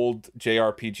old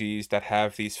JRPGs that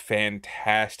have these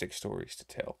fantastic stories to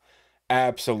tell.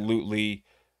 Absolutely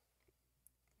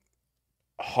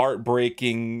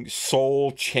heartbreaking,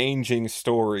 soul-changing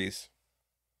stories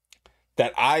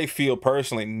that I feel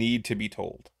personally need to be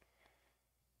told.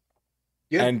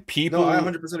 Yeah. And people, no, I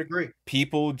 100% agree.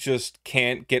 People just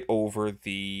can't get over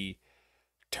the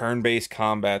turn-based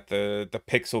combat, the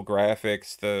pixel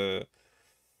graphics, the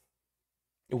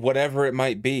whatever it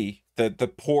might be,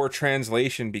 the poor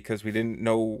translation because we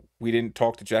didn't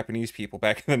talk to Japanese people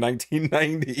back in the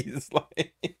 1990s.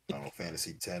 Like Final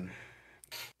Fantasy X.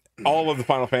 All of the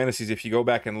Final Fantasies, if you go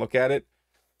back and look at it,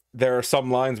 there are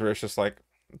some lines where it's just like,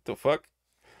 what the fuck?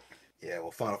 Yeah, well,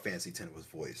 Final Fantasy X was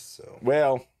voiced, so.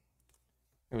 Well,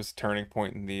 it was a turning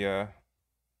point in the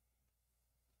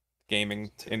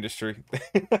gaming industry.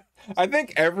 I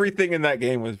think everything in that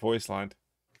game was voice lined.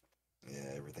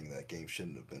 Yeah, everything in that game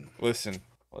shouldn't have been. Listen.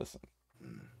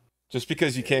 Just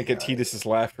because you can't get Tidus's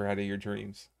laughter out of your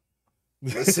dreams.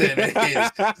 Listen, it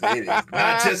is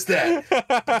not just that.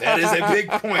 That is a big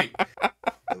point.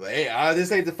 Hey,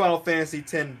 this ain't the Final Fantasy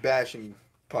X bashing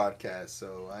podcast,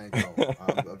 so I ain't going.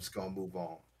 I'm just gonna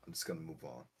move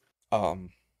on.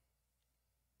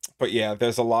 But yeah,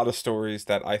 there's a lot of stories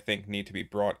that I think need to be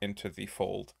brought into the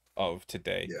fold of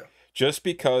today. Yeah. Just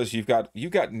because you've got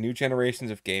new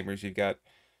generations of gamers, you've got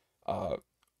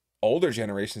older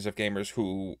generations of gamers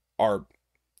who are,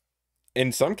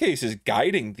 in some cases,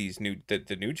 guiding the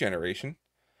new generation.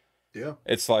 Yeah.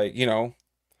 It's like,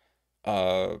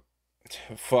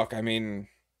 fuck, I mean,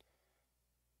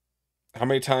 how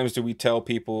many times do we tell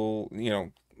people,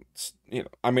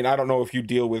 I mean, I don't know if you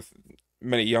deal with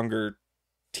many younger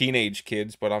teenage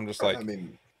kids, but I'm just like, I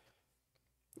mean,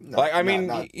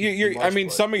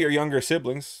 but some of your younger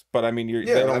siblings, but I mean, they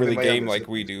don't really game like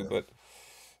we do, but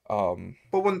when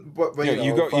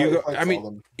you go, I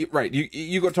mean, right,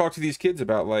 you go talk to these kids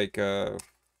about like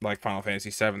Final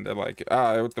Fantasy VII. They're like,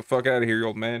 what the fuck out of here, you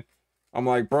old man. I'm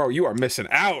like, bro, you are missing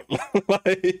out.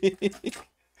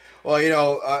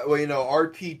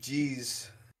 RPGs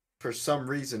for some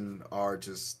reason are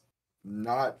just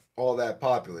not all that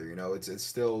popular. It's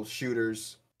still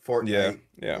shooters, Fortnite,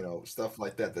 stuff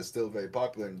like that. That's still very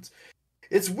popular. And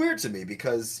it's weird to me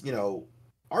because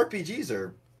RPGs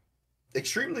are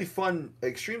extremely fun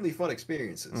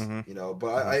experiences.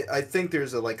 But I think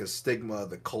there's a stigma of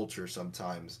the culture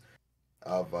sometimes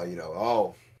of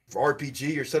for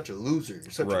RPG you're such a loser,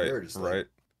 you're such a nerd.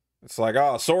 It's like,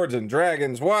 oh, swords and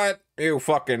dragons, what, you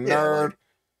fucking nerd.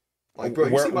 Like, bro,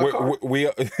 you see my car?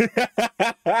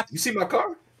 You see my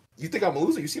car? You think I'm a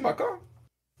loser? You see my car?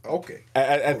 Okay.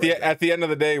 At the end of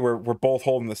the day, we're both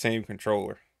holding the same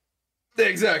controller.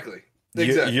 Exactly.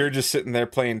 You're just sitting there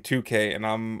playing 2K, and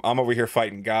I'm over here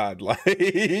fighting God, like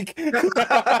it's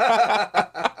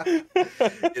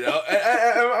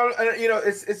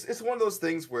one of those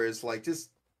things where it's like, just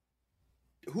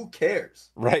who cares?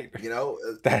 right. You know,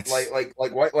 That's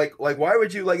why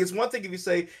would you, like? It's one thing if you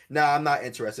say, "Nah, I'm not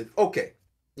interested." Okay,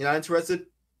 you're not interested.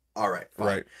 All right, fine.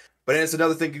 right. But then it's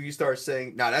another thing if you start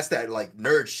saying, "Nah, that's that like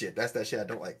nerd shit. That's that shit I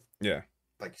don't like." Yeah.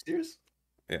 Like, serious?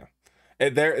 Yeah.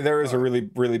 There is a Uh,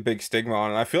 really big stigma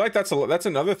on it. I feel like that's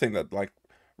another thing that like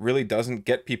really doesn't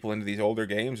get people into these older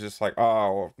games. It's like,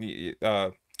 oh,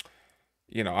 I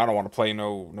don't want to play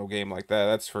no game like that.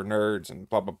 That's for nerds and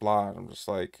blah blah blah. And I'm just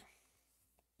like,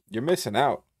 you're missing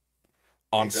out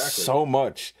on exactly. so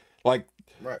much. Like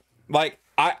Right. like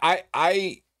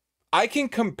I can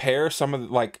compare some of the,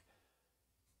 like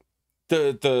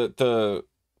the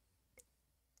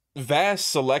vast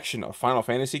selection of Final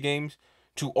Fantasy games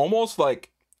to almost like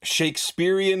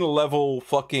Shakespearean level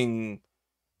fucking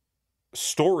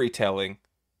storytelling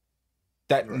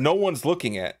that Right. no one's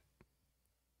looking at.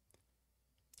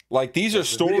 Like these are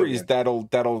That's the video stories game.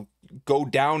 that'll go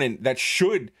down in that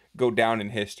should go down in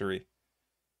history.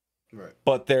 Right.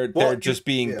 But they're Well, just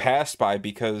being yeah. passed by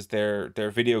because they're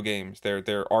video games, they're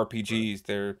Right. RPGs,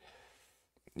 they're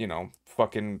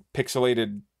fucking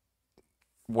pixelated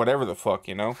whatever the fuck,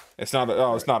 it's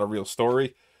Right. not a real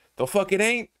story. The fuck it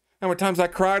ain't. How many times I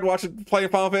cried watching playing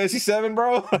Final Fantasy 7,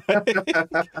 bro?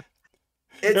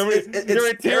 It's How it's many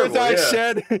tears terrible. I Yeah.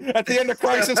 shed at the end of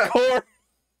Crisis Core.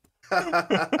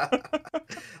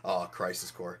 Oh,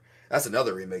 Crisis Core. That's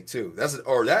another remake too.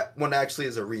 Or that one actually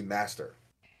is a remaster,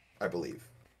 I believe.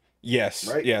 Yes,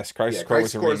 Right? yes, Yeah, Crisis Core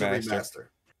was Crisis a Core is a remaster. remaster.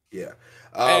 Yeah.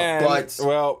 And But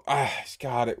well,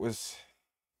 God, it was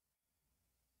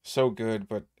so good,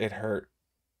 but it hurt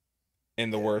in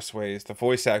the yeah. worst ways. The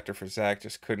voice actor for Zack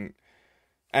just couldn't,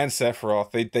 and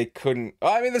Sephiroth, they couldn't.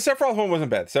 I mean, the Sephiroth one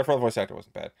wasn't bad. The Sephiroth voice actor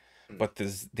wasn't bad, Mm. but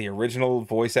the original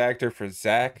voice actor for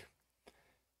Zack,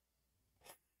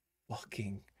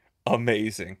 fucking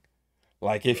amazing.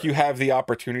 Like, if you Right. have the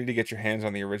opportunity to get your hands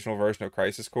on the original version of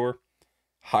Crisis Core,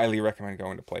 highly recommend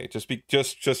going to play it.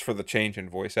 Just for the change in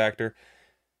voice actor,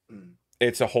 Mm.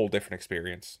 it's a whole different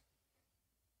experience.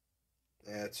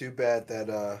 Yeah, too bad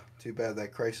that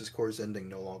Crisis Core's ending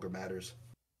no longer matters.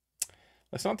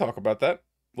 Let's not talk about that.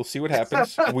 We'll see what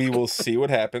happens. We will see what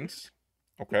happens.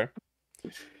 Okay.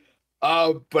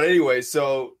 But anyway,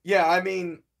 so yeah,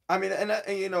 and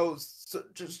so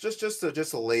just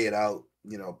to lay it out,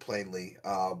 plainly.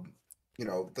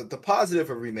 The positive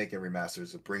of remaking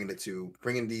remasters of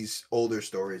bringing these older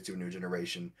stories to a new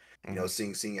generation.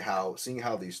 Mm-hmm. Seeing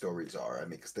how these stories are. I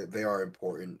mean, because they are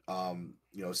important.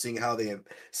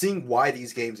 Seeing why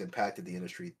these games impacted the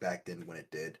industry back then when it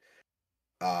did.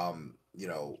 And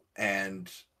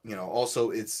also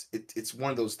it's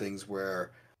one of those things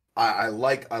where I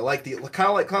like the kind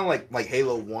of like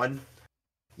Halo 1.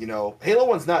 Halo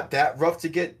 1's not that rough to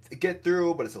get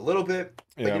through, but it's a little bit.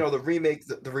 But Yeah. the remake,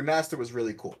 the remaster was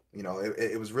really cool.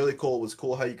 It was really cool. It was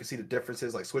cool how you could see the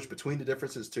differences, like switch between the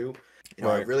differences too. I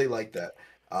Right. really like that.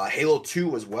 Halo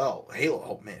 2 as well.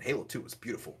 Oh man, Halo 2 was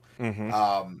beautiful. Mm-hmm.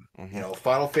 Mm-hmm.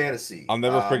 Final Fantasy. I'll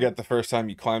never forget the first time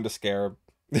you climbed a scarab.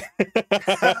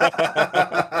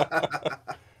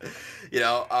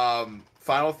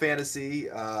 Final Fantasy,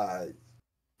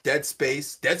 Dead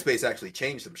Space. Dead Space actually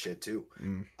changed some shit too.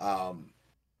 Mm.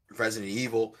 Resident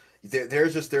Evil. There are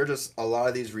just a lot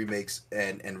of these remakes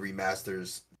and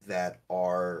remasters that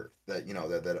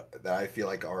I feel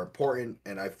like are important,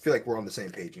 and I feel like we're on the same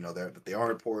page. That they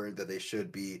are important, that they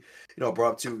should be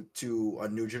brought up to a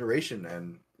new generation,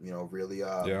 and Yeah. really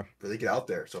get out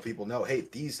there so people know, hey,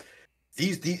 these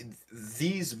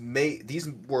these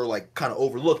were like kind of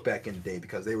overlooked back in the day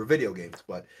because they were video games,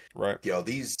 but Right.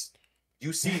 these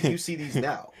you see these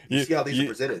now. You you see how these are you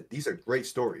presented. These are great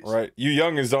stories. right. You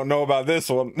youngins don't know about this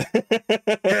one.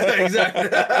 Yeah, exactly.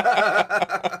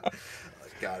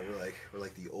 God, we're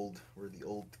the old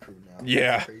crew now.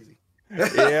 Yeah. That's crazy.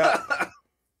 Yeah.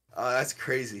 That's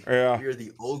crazy. Yeah. We're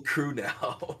the old crew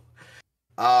now.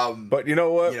 But you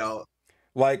know what? You know,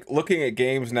 Like looking at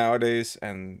games nowadays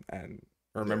and yeah,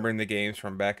 remembering the games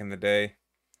from back in the day,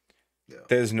 yeah,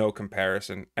 there's no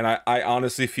comparison. And I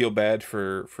honestly feel bad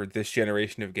for this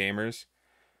generation of gamers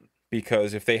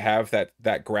because if they have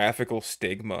that graphical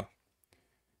stigma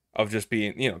of just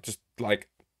being, just like,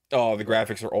 oh, the right,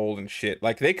 graphics are old and shit.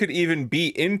 Like they could even be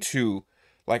into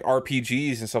like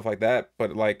RPGs and stuff like that,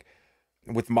 but like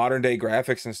with modern day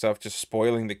graphics and stuff just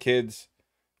spoiling the kids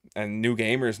and new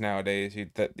gamers nowadays,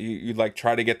 you'd like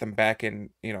try to get them back and,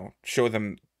 show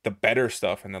them the better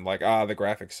stuff and then like, the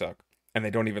graphics suck and they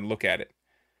don't even look at it.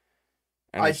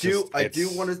 and it's just I do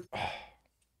want to.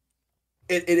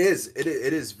 It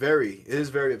is very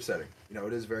upsetting. You know,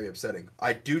 it is very upsetting.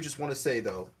 I do just want to say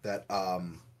though that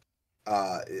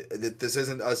this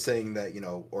isn't us saying that, you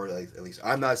know, or like, at least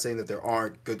I'm not saying that there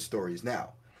aren't good stories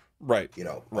now. right,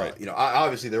 Right.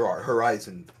 Obviously there are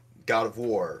Horizon, God of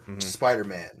War,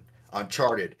 Spider-Man,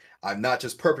 Uncharted. I'm not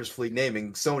just purposefully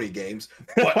naming Sony games,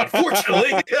 but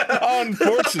unfortunately,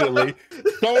 unfortunately,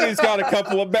 Sony's got a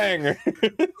couple of bangers.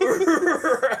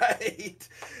 Right.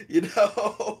 You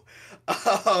know,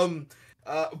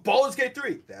 Baldur's Gate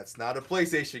 3. That's not a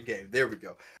PlayStation game. There we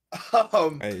go.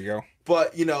 There you go.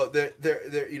 But you know,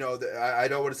 I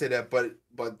don't want to say that, but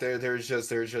there's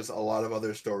just a lot of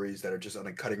other stories that are just on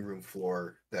a cutting room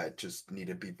floor that just need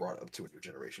to be brought up to a new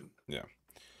generation. Yeah.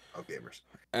 Of gamers.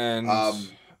 And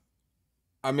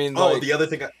I mean, the other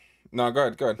thing. No, go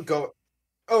ahead. Go.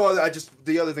 Oh,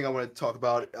 the other thing I want to talk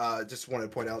about. Just want to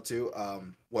point out too.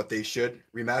 What they should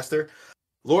remaster,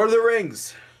 Lord of the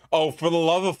Rings. Oh, for the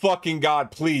love of fucking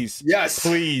God, please. Yes.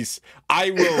 Please.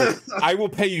 I will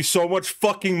pay you so much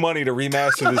fucking money to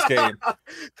remaster this game.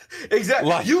 Exactly.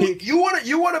 Like, you want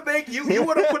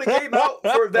to put a game out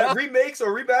for that remakes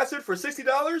or remastered for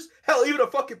 $60? Hell, even a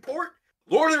fucking port?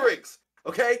 Lord of the Rings.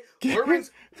 Okay? Lord of the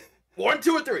Rings 1,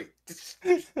 2, and 3.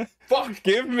 Fuck.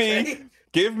 Give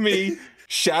me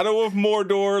Shadow of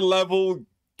Mordor level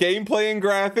gameplay and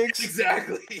graphics.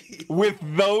 Exactly. With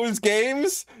those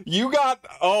games, you got,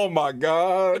 oh my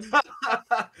God.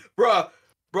 bruh,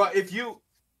 if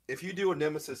you do a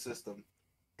Nemesis system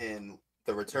in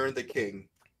The Return of the King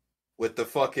with the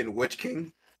fucking Witch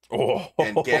King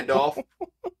and Gandalf,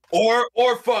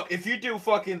 or fuck, if you do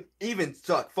fucking even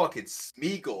fucking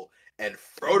Smeagol and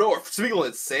Frodo, or Smeagol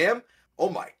and Sam, oh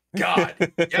my God,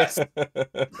 yes.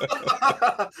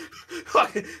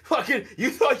 fucking, you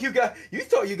thought you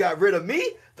got rid of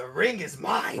me? The ring is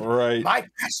mine. Right. My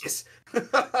precious.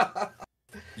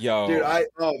 Yo. Dude,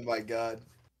 oh my God.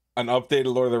 An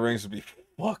updated Lord of the Rings would be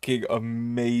fucking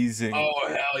amazing. Oh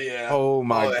hell yeah. Oh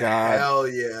my God. Hell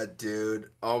yeah, dude.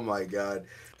 Oh my God.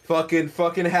 Fucking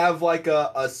have like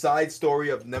a side story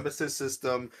of Nemesis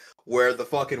system where the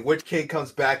fucking Witch King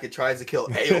comes back and tries to kill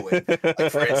Eowyn,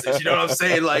 like, for instance. You know what I'm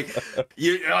saying? Like,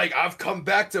 you're like, I've come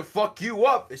back to fuck you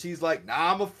up, and she's like,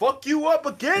 nah, I'm gonna fuck you up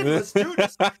again. Let's do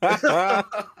this.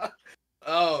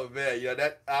 Oh man, yeah.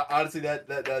 That honestly,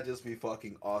 that just be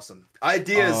fucking awesome.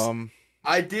 Ideas.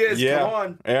 Yeah, come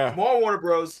on, come on, Warner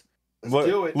Bros. Let's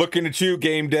do it. Looking at you,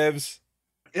 game devs.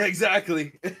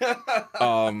 Exactly.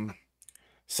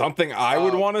 Something I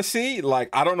would want to see, like,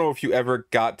 I don't know if you ever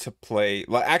got to play,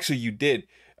 like, actually you did,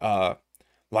 a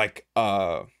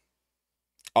lot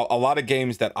of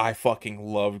games that I fucking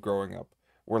loved growing up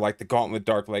were like the Gauntlet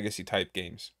Dark Legacy type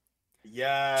games.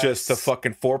 Yeah. Just the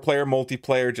fucking 4-player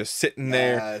multiplayer, just sitting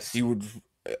there. You would,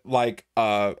 like,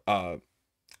 Dark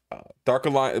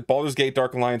Alliance, Baldur's Gate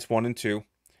Dark Alliance 1 and 2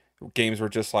 games were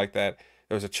just like that.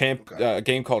 There was a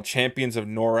game called Champions of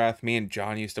Norath. Me and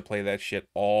John used to play that shit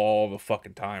all the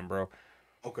fucking time, bro.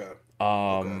 Okay.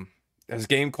 There's a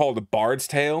game called The Bard's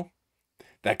Tale.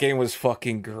 That game was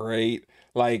fucking great.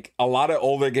 Like, a lot of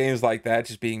older games like that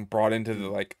just being brought into the,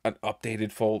 like, an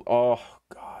updated fold. Oh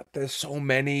God, there's so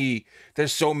many,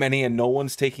 and no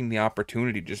one's taking the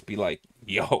opportunity to just be like,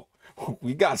 yo,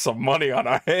 we got some money on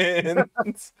our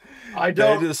hands. I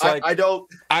don't.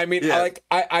 I mean, yeah.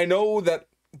 I know that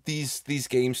these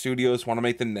game studios want to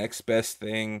make the next best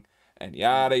thing and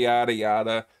yada yada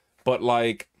yada, but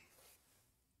like,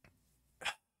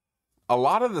 a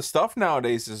lot of the stuff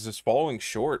nowadays is just falling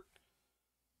short.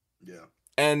 Yeah.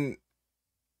 And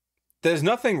there's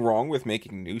nothing wrong with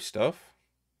making new stuff,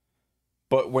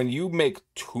 but when you make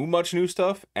too much new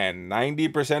stuff and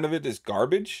 90% of it is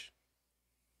garbage,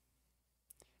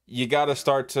 you got to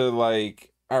start to,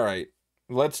 like, all right,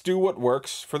 let's do what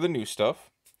works for the new stuff.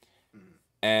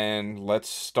 And let's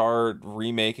start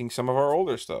remaking some of our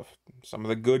older stuff. Some of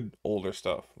the good older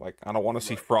stuff. Like, I don't want to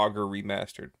see Frogger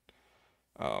remastered.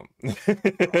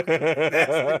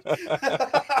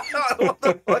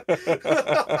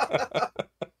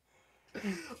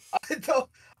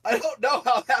 I don't know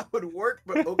how that would work,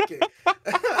 but okay.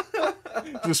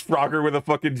 Just Frogger with a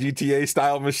fucking GTA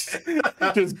style machine,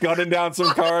 just gunning down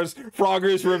some cars.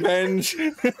 Frogger's revenge.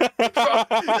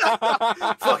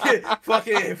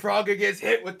 fucking Frogger gets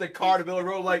hit with the car in the middle of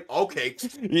the road, like, okay.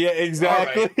 Yeah,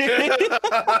 exactly.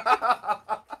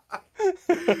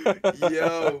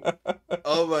 Yo,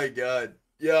 oh my God.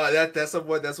 Yeah, that's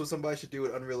what somebody should do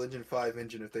with Unreal Engine 5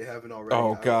 engine if they haven't already.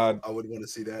 Oh God, I would want to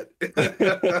see that.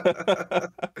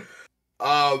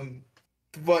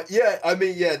 But yeah, I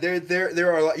mean, yeah,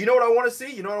 there are. You know what I want to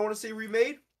see? You know what I want to see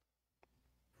remade?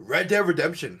 Red Dead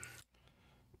Redemption.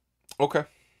 Okay.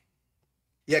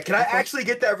 Yeah, can I actually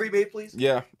get that remade, please?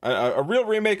 Yeah, a real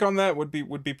remake on that would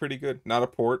be pretty good. Not a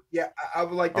port. Yeah, I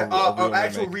would like that. A real An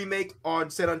actual remake on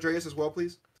San Andreas as well,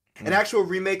 please. An actual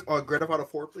remake on Grand Theft Auto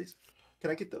 4, please.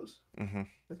 Can I get those? Mm-hmm.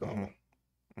 That's all I want.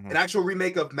 An actual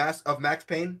remake of Max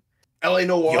Payne, L.A.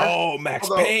 Noire. Yo, Max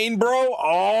Payne, bro.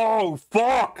 Oh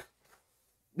fuck,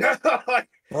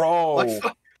 bro. Like,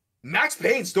 Max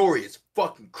Payne's story is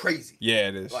fucking crazy. Yeah,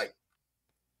 it is. Like,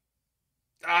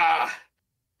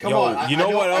 come on. You know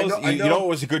what else? You know what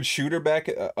was a good shooter back?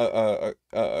 A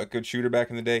good shooter back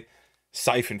in the day.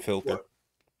 Siphon Filter. What?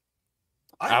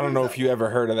 I don't know if you ever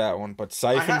heard of that one, but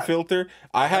Siphon Filter.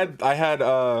 I had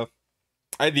the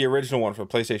original one for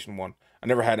PlayStation 1. I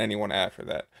never had anyone after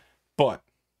that. But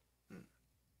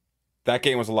that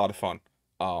game was a lot of fun.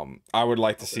 I would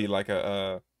like to see like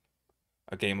a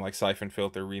game like Siphon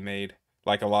Filter remade.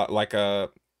 Like kind of like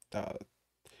a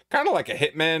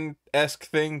Hitman-esque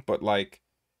thing, but like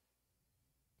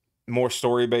more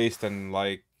story based and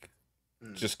like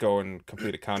just go and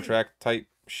complete a contract type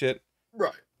shit.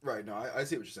 Right. No, I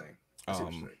see what you're saying.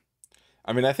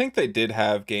 I mean, I think they did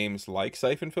have games like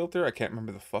Siphon Filter. I can't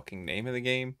remember the fucking name of the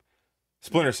game.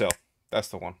 Splinter Cell. That's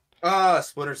the one.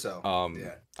 Splinter Cell.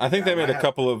 Yeah. I think they made a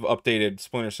couple of updated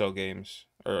Splinter Cell games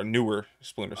or newer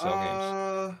Splinter Cell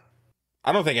games.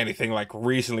 I don't think anything like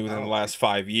recently within the last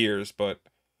 5 years, but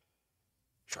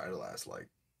try to last like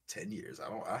 10 years.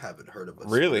 I haven't heard of a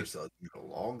really Splinter Cell in a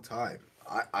long time.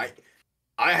 I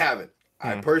haven't.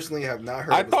 I personally have not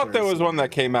heard. I thought there was one that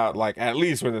came out like at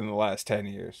least within the last 10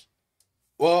 years.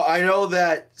 Well, I know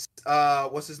that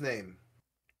what's his name?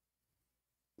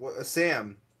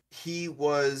 Sam. He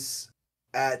was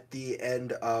at the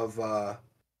end of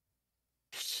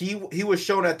he was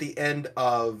shown at the end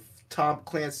of Tom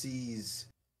Clancy's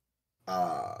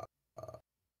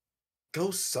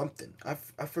Ghost something. I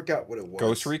forgot what it was.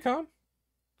 Ghost Recon?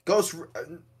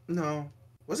 No.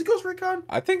 Was it Ghost Recon?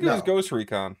 I think it was Ghost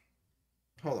Recon.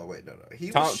 Hold on, wait, no.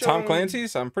 Tom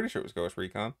Clancy's? I'm pretty sure it was Ghost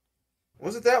Recon.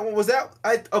 Was it that one? Was that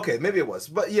okay, maybe it was.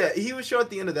 But yeah, he was shown at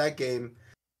the end of that game.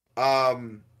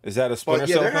 Is that a Splinter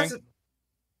Cell thing?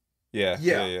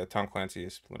 Yeah. Tom Clancy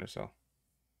is Splinter Cell.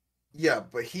 Yeah,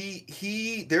 but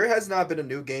he there has not been a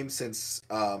new game since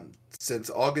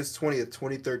August 20th,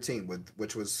 2013,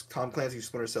 which was Tom Clancy's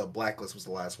Splinter Cell Blacklist was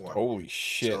the last one. Holy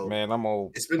shit, so, man, I'm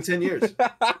old. It's been 10 years.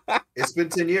 It's been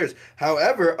 10 years.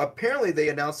 However, apparently they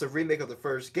announced a remake of the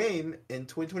first game in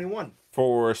 2021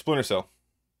 for Splinter Cell.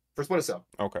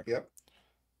 Okay. Yep.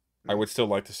 I would still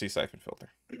like to see Siphon Filter.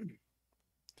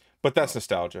 But that's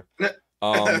nostalgia.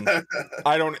 I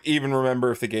don't even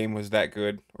remember if the game was that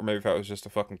good, or maybe if I was just a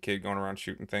fucking kid going around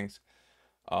shooting things.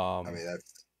 I mean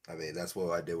that's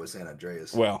what I did with San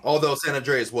Andreas. Well, although San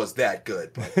Andreas was that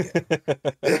good, but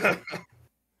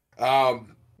yeah.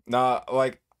 Nah,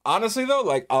 like honestly though,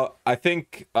 like I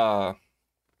think that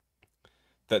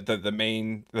the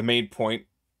main point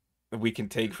that we can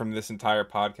take from this entire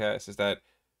podcast is that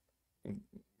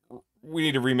we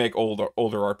need to remake older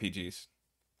RPGs.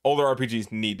 Older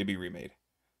RPGs need to be remade.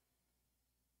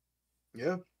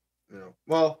 Yeah.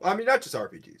 Well, I mean, not just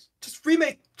RPGs. Just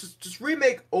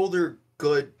remake older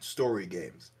good story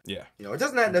games. Yeah. It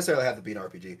doesn't necessarily have to be an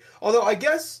RPG. Although I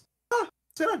guess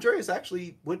San Andreas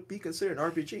actually would be considered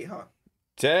an RPG, huh?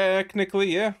 Technically,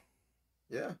 yeah.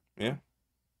 Yeah. Yeah.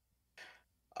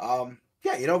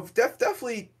 Yeah,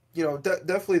 definitely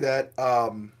that.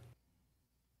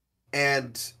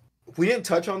 And we didn't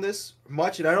touch on this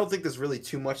much, and I don't think there's really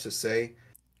too much to say.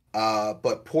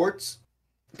 But ports,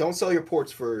 don't sell your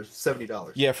ports for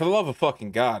 $70. Yeah, for the love of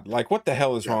fucking God. Like, what the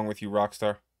hell is wrong with you,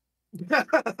 Rockstar?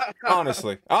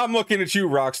 Honestly. I'm looking at you,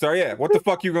 Rockstar. Yeah, what the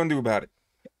fuck you gonna do about it?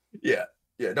 Yeah.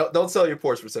 Don't sell your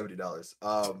ports for $70.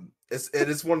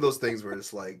 It's one of those things where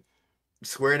it's like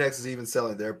Square Enix is even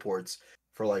selling their ports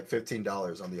for like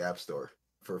 $15 on the App Store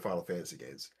for Final Fantasy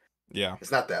games. Yeah.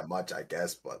 It's not that much, I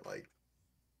guess, but like,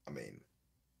 I mean,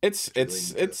 it's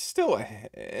still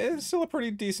a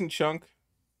pretty decent chunk.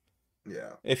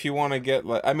 Yeah. If you want to get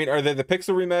like, I mean, are they the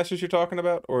pixel remasters you're talking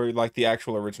about, or like the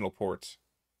actual original ports?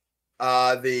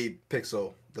 The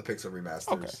pixel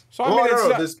remasters. Okay. So I mean,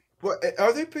 what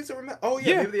are they pixel remasters? Oh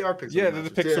yeah, maybe they are pixel. Yeah, remasters. They're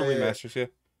the pixel remasters. Yeah.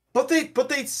 But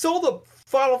they sold the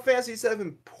Final Fantasy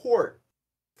VII port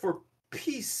for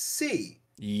PC.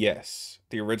 Yes,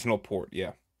 the original port.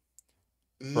 Yeah.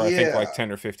 For I think like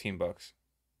 $10 or $15.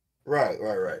 Right.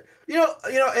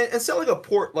 And selling a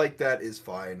port like that is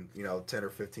fine. $10 or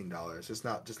 $15. It's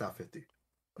not just not 50.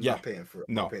 I'm not paying for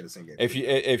no. I'm paying the same game.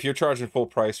 If you're charging full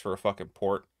price for a fucking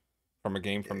port from a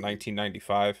game from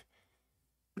 1995,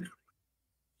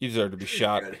 you deserve to be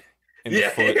shot. in the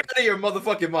Yeah, you're foot. out of your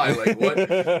motherfucking mind. Like what?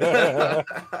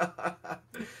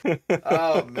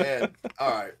 Oh man.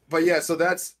 All right, but yeah. So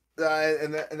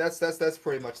and that's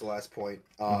pretty much the last point.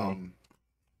 Hmm.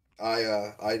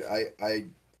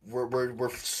 We're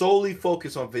solely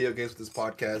focused on video games with this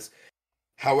podcast.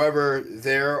 However,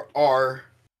 there are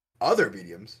other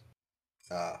mediums,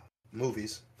 uh,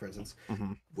 movies, for instance,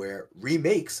 Hmm. where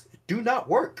remakes do not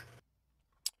work.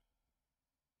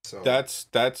 So That's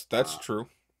uh, true.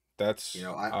 That's you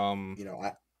know,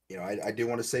 I do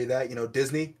want to say that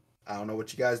Disney. I don't know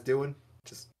what you guys doing.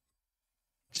 Just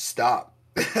stop.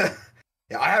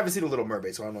 Yeah, I haven't seen The Little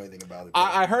Mermaid, so I don't know anything about it.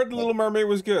 I heard The But Little Mermaid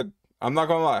was good. I'm not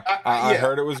gonna lie. I yeah,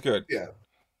 heard it was good. yeah.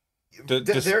 There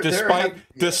Despite have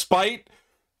despite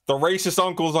the racist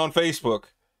uncles on Facebook,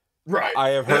 right. I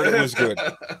have heard it was good.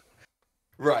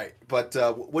 Right, but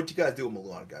what you guys do with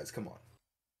Mulan, guys? Come on,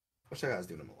 what you guys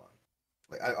doing to Mulan?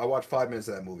 Like I watched 5 minutes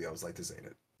of that movie. I was like, this ain't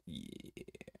it.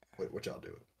 Yeah. What y'all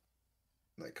doing?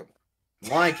 Like, come on.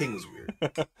 Lion King was weird.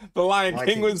 The Lion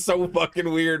King was so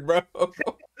fucking weird, bro.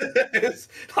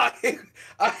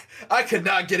 I, I could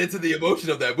not get into the emotion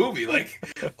of that movie. Like,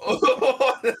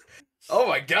 oh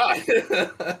my god,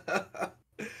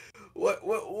 what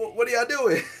are y'all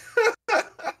doing?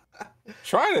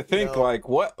 Trying to think like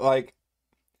what like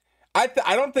I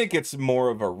don't think it's more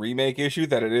of a remake issue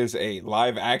than it is a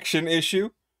live action issue.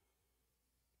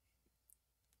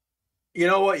 You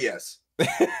know what? Yes. You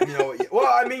know what? Well,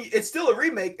 I mean, it's still a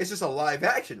remake. It's just a live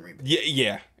action remake.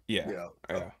 Yeah.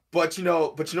 But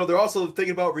they're also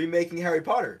thinking about remaking Harry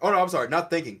Potter. Oh no, I'm sorry, not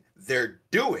thinking. They're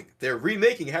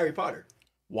remaking Harry Potter.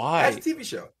 Why? That's a TV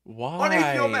show. Why? On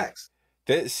HBO Max.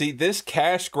 This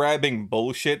cash grabbing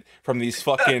bullshit from these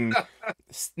fucking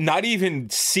not even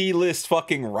C-list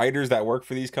fucking writers that work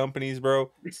for these companies,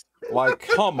 bro. Like,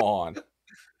 come on.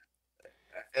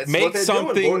 Make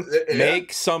something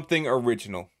make something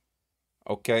original.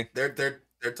 Okay? They're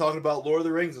talking about Lord of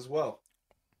the Rings as well.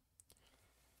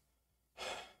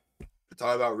 They're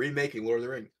talking about remaking Lord of the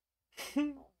Rings.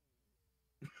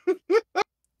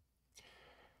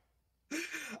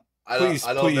 Please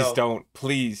know. don't.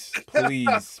 Please, for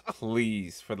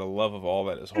the love of all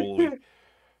that is holy.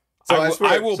 So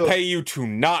I will pay you to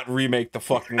not remake the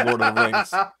fucking Lord of the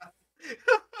Rings.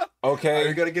 Okay?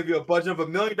 They're gonna give you a budget of $1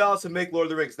 million to make Lord of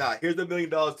the Rings. Nah, here's the $1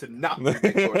 million to not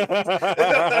remake Lord of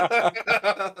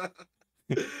the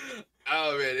Rings.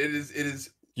 Oh man, it is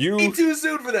too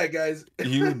soon for that, guys.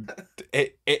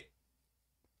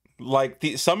 Like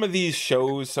some of these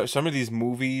shows, some of these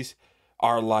movies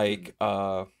are like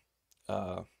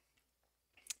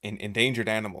endangered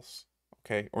animals,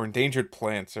 okay, or endangered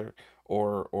plants, or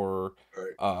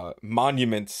Right.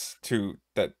 monuments to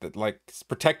that like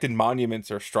protected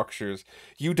monuments or structures.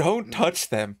 You don't touch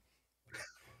them.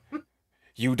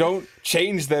 You don't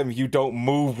change them. You don't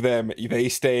move them. They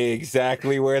stay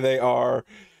exactly where they are.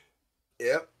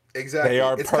 Yep, exactly. They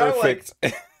are perfect.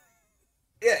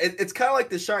 It's kind of like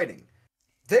The Shining.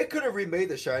 They could have remade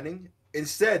The Shining.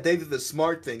 Instead, they did the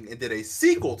smart thing and did a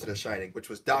sequel to The Shining, which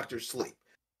was Doctor Sleep,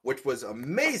 which was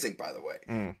amazing, by the way.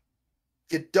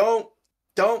 You don't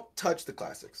touch the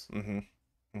classics.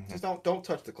 Just don't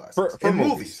touch the classics. For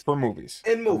movies.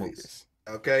 In movies.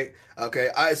 Okay.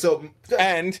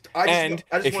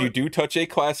 If you do touch a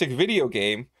classic video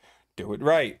game, do it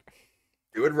right.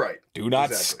 Do it right. Do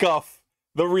not scuff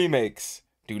the remakes.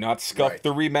 Do not scuff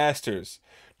the remasters.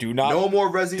 Do not no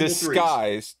more Resident Evil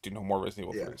 3s. Do no more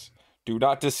Resident Evil 3s. Do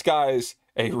not disguise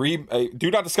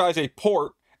do not disguise a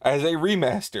port as a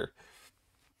remaster.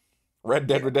 Red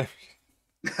Dead Redemption.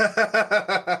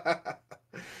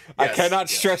 I cannot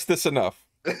stress this enough.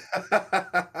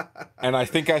 And I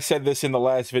think I said this in the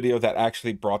last video that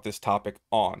actually brought this topic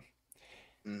on.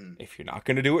 If you're not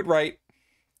going to do it right,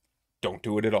 don't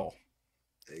do it at all.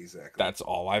 Exactly. That's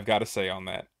all I've got to say on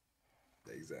that.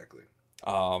 Exactly.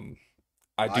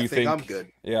 I think I'm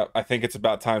good. Yeah, I think it's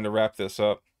about time to wrap this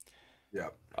up.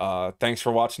 Yeah. Thanks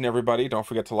for watching, everybody. Don't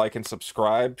forget to like and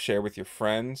subscribe. Share with your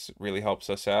friends. It really helps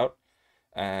us out.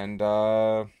 And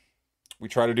we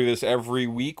try to do this every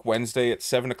week, Wednesday at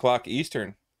 7 o'clock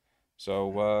Eastern.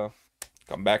 So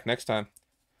come back next time.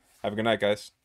 Have a good night, guys.